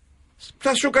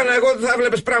 θα σου έκανα εγώ, θα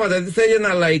βλέπεις πράγματα. Δηλαδή θέλει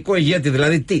ένα λαϊκό ηγέτη.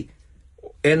 Δηλαδή τι?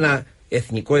 Ένα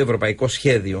εθνικό ευρωπαϊκό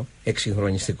σχέδιο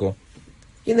εξυγχρονιστικό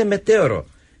είναι μετέωρο.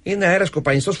 Είναι αέρας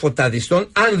κοπανιστός φωταδιστών.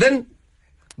 Αν δεν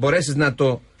μπορέσεις να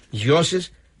το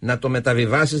γιώσεις, να το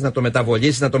μεταβιβάσεις, να το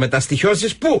μεταβολήσεις, να το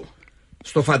μεταστοιχιώσεις, πού?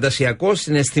 Στο φαντασιακό,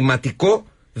 συναισθηματικό,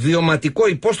 βιωματικό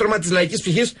υπόστρωμα της λαϊκής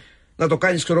ψυχής, να το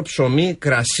κάνεις ψωμί,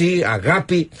 κρασί,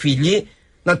 αγάπη, φιλί,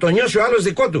 να το νιώσει ο άλλος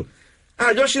δικό του.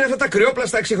 Αλλιώς είναι αυτά τα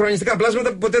κρυόπλαστα εξυγχρονιστικά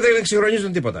πλάσματα που ποτέ δεν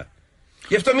εξυγχρονίζουν τίποτα.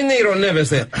 Γι' αυτό μην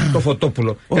ειρωνεύεστε το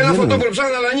Φωτόπουλο. Ένα Φωτόπουλο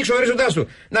ψάχνει να ανοίξει ο ορίζοντάς του.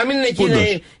 Να μην είναι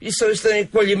εκεί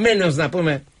κολλημένος, να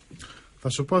πούμε. Θα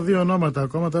σου πω δύο ονόματα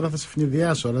ακόμα, τώρα θα σε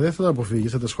φνηδιάσω, αλλά δεν θα τα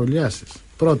αποφύγεις, θα τα σχολιάσεις.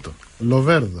 Πρώτο,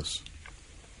 Λοβέρδος.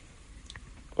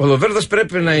 Ο Λοβέρδος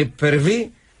πρέπει να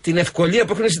υπερβεί την ευκολία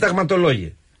που έχουν οι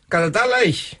συνταγματολόγοι. Κατά τα άλλα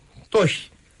έχει. Το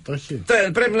έχει.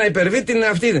 Πρέπει να υπερβεί την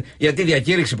αυτή. Γιατί η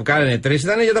διακήρυξη που κάνανε τρεις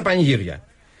ήταν για τα πανηγύρια.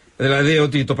 Δηλαδή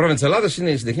ότι το πρόβλημα της Ελλάδας είναι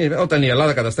η συντεχνία. Όταν η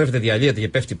Ελλάδα καταστρέφεται, διαλύεται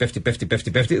και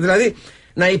πέφτει. Δηλαδή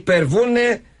να υπερβούν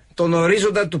τον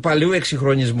ορίζοντα του παλαιού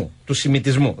εξυγχρονισμού, του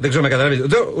σημιτισμού. Δεν ξέρω με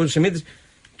καταλαβαίνετε. Ο Σιμίτης,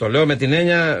 το λέω με την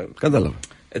έννοια. Κατάλαβα.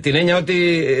 Την έννοια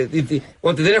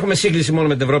ότι δεν έχουμε σύγκληση μόνο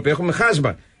με την Ευρώπη, έχουμε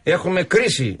χάσμα. Έχουμε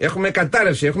κρίση, έχουμε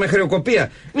κατάρρευση, έχουμε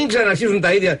χρεοκοπία. Μην ξαναρχίζουν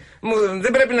τα ίδια.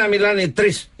 Δεν πρέπει να μιλάνε οι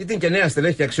τρεις, είτε είναι και νέα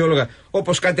στελέχη και αξιόλογα,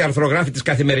 όπως κάτι αρθρογράφοι της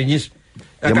Καθημερινής.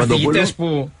 Καθηγητές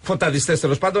που φωταδιστές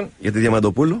τέλος πάντων. Για τη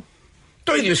Διαμαντοπούλου.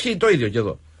 Το ίδιο ισχύει, το ίδιο και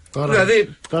εδώ.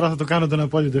 Τώρα θα το κάνω τον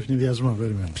απόλυτο ευνηδιασμό.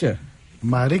 Ποια?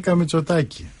 Μαρίκα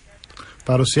Μητσοτάκη.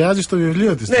 Παρουσιάζει στο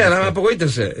βιβλίο της. Ναι, αλλά με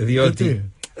απογοήτευσε.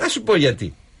 Διότι. Να σου πω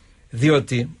γιατί.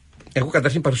 Διότι. Εγώ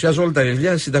καταρχήν παρουσιάζω όλα τα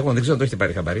βιβλία συνταγών. Δεν ξέρω αν το έχετε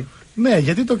πάρει χαμπάρι. Ναι,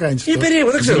 γιατί το κάνεις αυτό? Είναι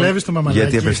περίεργο, δεν ξέρω. Δουλεύεις το μαμαλάκι.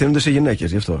 Γιατί απευθύνονται σε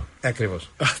γυναίκες, γι' αυτό. Ακριβώς.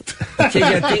 Και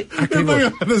γιατί. Ακριβώς.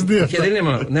 Και δεν είναι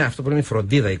μόνο. Ναι, αυτό που είναι η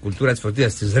φροντίδα, η κουλτούρα της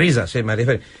φροντίδας, της ρίζας. Με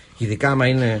ενδιαφέρει. Ειδικά άμα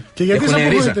είναι. Και γιατί σε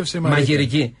απογοήτευσε,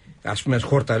 μαγειρική. Ας πούμε,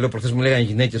 χόρτα, λέω προχθές μου λέγανε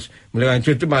γυναίκες. Μου λέγανε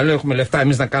τι μα λέω, έχουμε λεφτά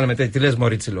εμείς να κάνουμε τέτοια. Τι λες,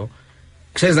 Μωρίτσι, λέω.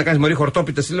 Ξέρεις να κάνεις μωρή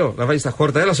χορτόπιτες, λέω. Να βάλεις τα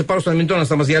χόρτα, έλα σε πάρω στον αμυντώνα,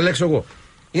 θα μας διαλέξω εγώ.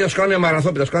 Ή να σου κάνω μια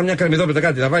μαραθόπιτα, σου κάνω μια κρεμμυδόπιτα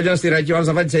κάτι. Να βάλει ένα στυράκι, ο άλλος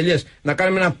να βάλει τις ελιές. Να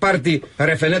κάνουμε ένα πάρτι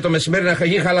ρεφενέ το μεσημέρι, να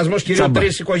γίνει χαλασμός κυρίως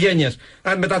 3 οικογένειες.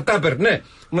 Με τα τάπερ, ναι.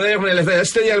 Μου δεν έχουν λεφτά.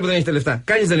 Εσύ τι άλλο που δεν έχετε λεφτά.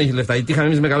 Κανείς δεν έχει λεφτά. Γιατί είχαμε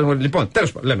εμείς μεγάλο. Λοιπόν,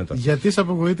 τέλος πάντων, λέμε τώρα. Γιατί σε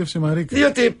απογοήτευσε η Μαρίκα?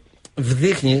 Διότι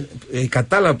δείχνει,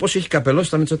 κατάλαβα πώς έχει καπελώσει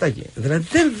το Μητσοτάκη. Δηλαδή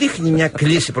δεν δείχνει μια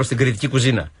κλίση προς την κριτική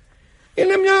κουζίνα.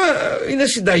 Είναι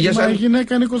συνταγές. Μα η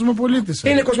γυναίκα είναι κοσμοπολίτησα.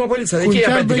 Είναι κοσμοπολίτησα. Ενώ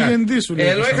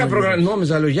είχα προγραμματίσει.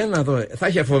 Νόμιζα, λέω, για να δω. Θα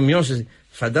έχει αφομοιώσει.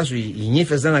 Φαντάσου, οι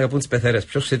νύφες δεν αγαπούν τις πεθερές.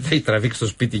 Ποιος ξέρει, θα έχει τραβήξει στο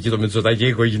σπίτι εκεί το Μητσοτάκη,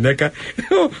 η γυναίκα.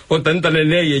 Όταν ήταν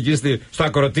νέοι εκεί στο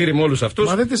ακροτήρι με όλους αυτούς.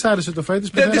 Μα δεν της άρεσε το φαΐ της.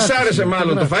 Δεν της άρεσε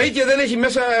μάλλον το φαΐ και δεν έχει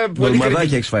μέσα πολύ.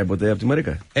 Ντολμαδάκια έχεις φάει ποτέ από τη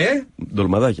Μαρίκα?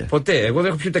 Ντολμαδάκια. Ποτέ. Εγώ δεν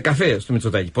έχω πιει ούτε καφέ στο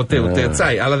Μητσοτάκη. Ποτέ, ούτε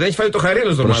τσάι. Αλλά δεν έχει φάει το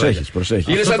χαρίλο ντολμαδάκια.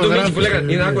 Προσέχεις. Είναι σαν το Μίκη που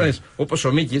λέγανε. Είναι άκονες. Όπως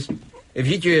ο Μίκης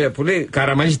βγήκε που λέει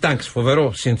Καραμανλής Τάγκς.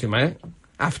 Φοβερό σύνθημα,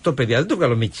 Αυτό παιδιά δεν το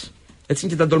βγάλω Μίκης. Έτσι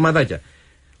είναι και τα ντολμαδάκια.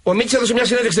 Ο Μίτσης έδωσε μια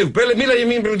συνέντευξη που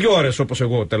μίλαγε πριν 2 ώρες όπως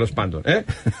εγώ τέλος πάντων.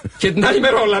 Και την άλλη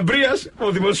μέρα ο Λαμπρίας,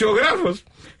 ο δημοσιογράφος,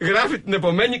 γράφει την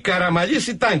επομένη Καραμανλής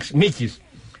ή Τάγκς, Μίκης.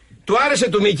 Του άρεσε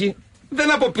του Μίκη,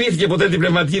 δεν αποποιήθηκε ποτέ την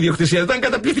πνευματική ιδιοκτησία, ήταν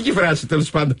καταπληκτική φράση τέλος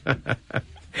πάντων.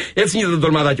 Έτσι είναι το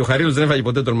ντολμαδάκι. Ο Χαρίλος δεν έφαγε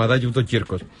ποτέ ντολμαδάκι ούτε ο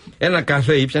Κύρκος. Ένα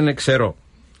καφέ ήπιανε ξερό.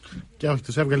 Και όχι,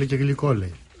 τους έβγαλε και γλυκό,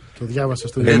 λέει. Το διάβασα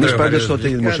στο βιβλίο. Εμείς πάντως τότε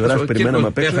οι δημοσιογράφοι περιμέναμε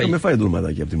απ' έξω. Είχαμε φάει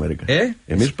ντολμαδάκι από τη Μαρίκα.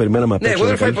 Εμείς περιμέναμε απ' έξω. Ναι, εγώ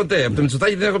δεν φάει ποτέ. Από το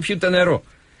Μητσοτάκη δεν έχω πιει ούτε νερό.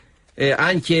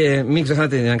 Αν και μην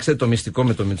ξεχνάτε να ξέρετε το μυστικό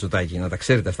με το Μητσοτάκη, να τα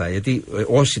ξέρετε αυτά. Γιατί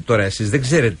όσοι τώρα εσείς δεν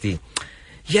ξέρετε τι.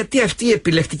 Γιατί αυτή η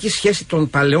επιλεκτική σχέση των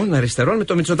παλαιών αριστερών με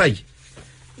το Μητσοτάκη.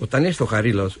 Όταν ήρθε ο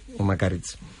Χαρίλος, ο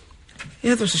Μακαρίτης,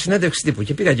 έδωσε συνέντευξη τύπου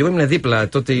και πήγα και εγώ ήμουν δίπλα.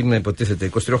 Τότε ήμουν υποτίθεται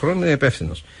 23 χρόνων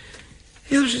υπεύθυνος.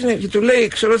 Και του λέει,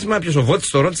 ξέρω, δεν θυμάμαι ποιος, ο Βότης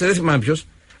το ρώτησε, δεν θυμάμαι ποιος.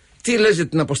 Τι λες για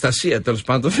την αποστασία, τέλος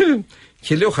πάντων.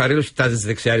 Και λέει ο Χαρίλος, κοιτάζει στη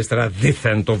δεξιά-αριστερά,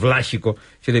 δίθεν το βλάχικο.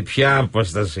 Και λέει, ποια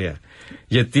αποστασία?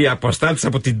 Γιατί αποστάτησε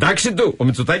από την τάξη του. Ο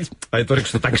Μητσοτάκης, το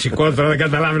ρίξει το ταξικό, τώρα δεν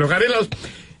καταλάβει ο Χαρίλος.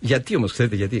 Γιατί όμως,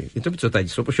 ξέρετε γιατί? Γιατί ο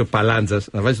Μητσοτάκης, όπως και ο Παλάντζας,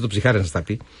 να βάζει το ψυχάρι να σας τα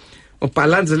πει. Ο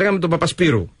Παλάντζας λέγαμε τον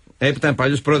Παπασπύρου. Ήταν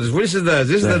παλιός πρόεδρος Βουλής,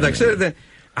 δεν τα ξέρετε.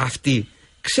 Αυτοί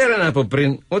ξέρανε από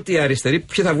πριν ότι οι αριστεροί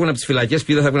ποιοι θα βγουν από τις φυλακές,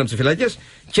 ποιοι δεν θα βγουν από τις φυλακές.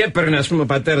 Και έπαιρνε, ας πούμε, ο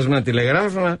πατέρας μου ένα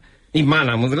τηλεγράφημα, η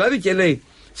μάνα μου δηλαδή, και λέει: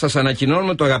 σας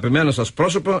ανακοινώνουμε το αγαπημένο σας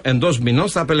πρόσωπο εντός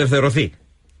μηνός θα απελευθερωθεί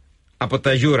από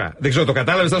τα Γιούρα. Δεν ξέρω, το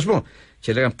κατάλαβες, θα σου πω.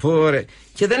 Και λέγανε, πόρε.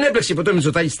 Και δεν έπαιξε ποτέ ο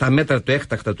Μητσοτάκης στα μέτρα του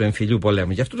έκτακτα του εμφυλίου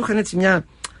πολέμου. Γι' αυτό του είχαν έτσι μια.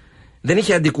 Δεν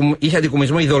είχε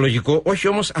αντικομουνισμό ιδεολογικό, όχι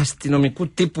όμως αστυνομικού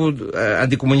τύπου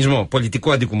αντικομουνισμό,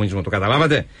 πολιτικό αντικομουνισμό. Το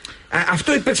καταλάβατε?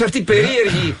 Αυτό υπήρξε αυτή η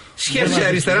περίεργη σχέση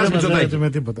αριστεράς Μητσοτάκη. Με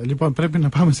τίποτα. Λοιπόν, πρέπει να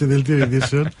πάμε σε δελτίο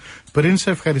ειδήσεων. Πριν σε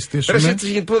ευχαριστήσουμε.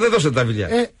 Που δεν δώσατε τα βιβλία.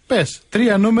 Πες,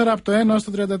 3 νούμερα από το 1 έως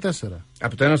το 34.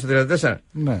 Από το 1 στο 34?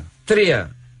 Ναι. 3.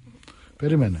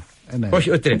 Περίμενε. Ναι. Όχι,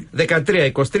 3. 13,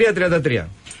 23, 33.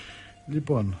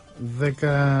 Λοιπόν,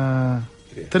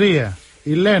 13.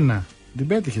 Η Λένα. Την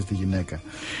πέτυχες τη γυναίκα.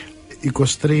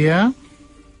 23.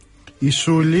 Η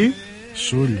Σούλη.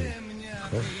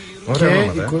 Ωραία,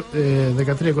 και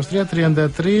 13, 23,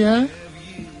 33.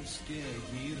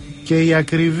 Και η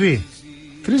Ακριβή.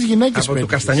 3 γυναίκες. Από το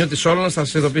Καστανιό της Όλωνας θα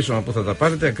σας ειδοποιήσω από πού θα τα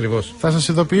πάρετε ακριβώς. Θα σας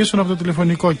ειδοποιήσουν από το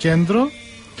τηλεφωνικό κέντρο.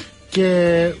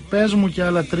 Και πες μου και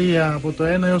άλλα 3 από το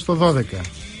 1 έως το 12.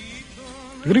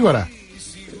 Γρήγορα.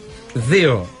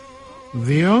 2.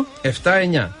 7,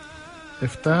 9.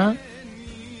 7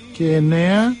 και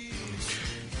 9.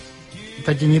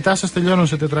 Τα κινητά σας τελειώνουν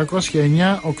σε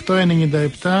 409,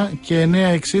 897 και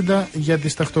 960 για τη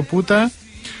Σταχτοπούτα.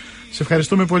 Σε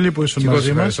ευχαριστούμε πολύ που ήσουν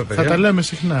μαζί μας. Θα τα λέμε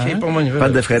συχνά.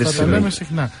 Πάντα ευχαριστώ. Θα τα λέμε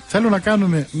συχνά. Θέλω να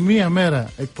κάνουμε μία μέρα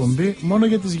εκπομπή μόνο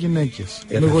για τις γυναίκες.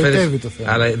 Με γοητεύει το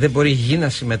θέμα. Αλλά δεν μπορεί οι γη να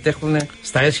συμμετέχουν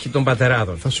στα έσχη των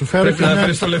πατεράδων. Θα σου φέρω. Πρέπει να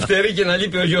φέρεις το Λευτέρι και να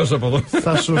λείπει ο γιος από εδώ.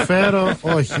 Θα σου φέρω,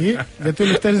 όχι, γιατί ο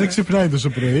Λευτέρης δεν ξυπνάει τόσο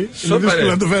πρωί. Είναι δύσκολο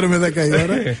να το φέρουμε 10 η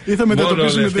ώρα. Ή θα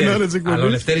μετατοπίσουμε την ώρα της εκπομπής. Αλλά ο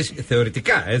Λευτέρης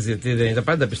θεωρητικά, έτσι, γιατί δεν ήταν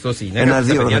πάντα πιστός στη γυναίκα.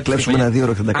 1-2 να κλέψουμε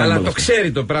 1-2 θα τα κάνουμε. Αλλά το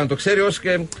ξέρει το πράγμα, το ξέρει ως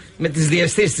και με τις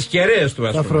διαισθήσεις της κεραίας του,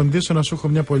 ας πούμε. Θα φροντίσω να σου έχω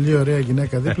μια πολύ ωραία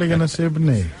γυναίκα δίπλα για να σε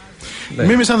εμπνέει.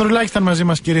 Μίμης Ανδρουλάκη ήταν μαζί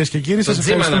μας, κυρίες και κύριοι. Σας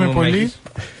ευχαριστούμε πολύ.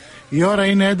 Η ώρα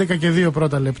είναι 11 και 2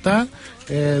 πρώτα λεπτά.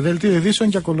 Δελτίο ειδήσεων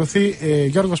και ακολουθεί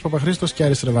Γιώργος Παπαχρήστος και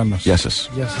Άρης Ρεβάνος. Γεια σας.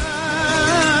 Γεια σας.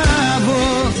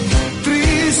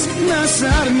 Να σ'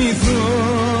 αρνηθώ,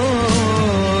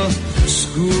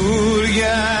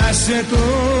 σκούριασε το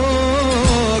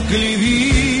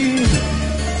κλειδί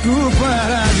του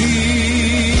παραδείσου.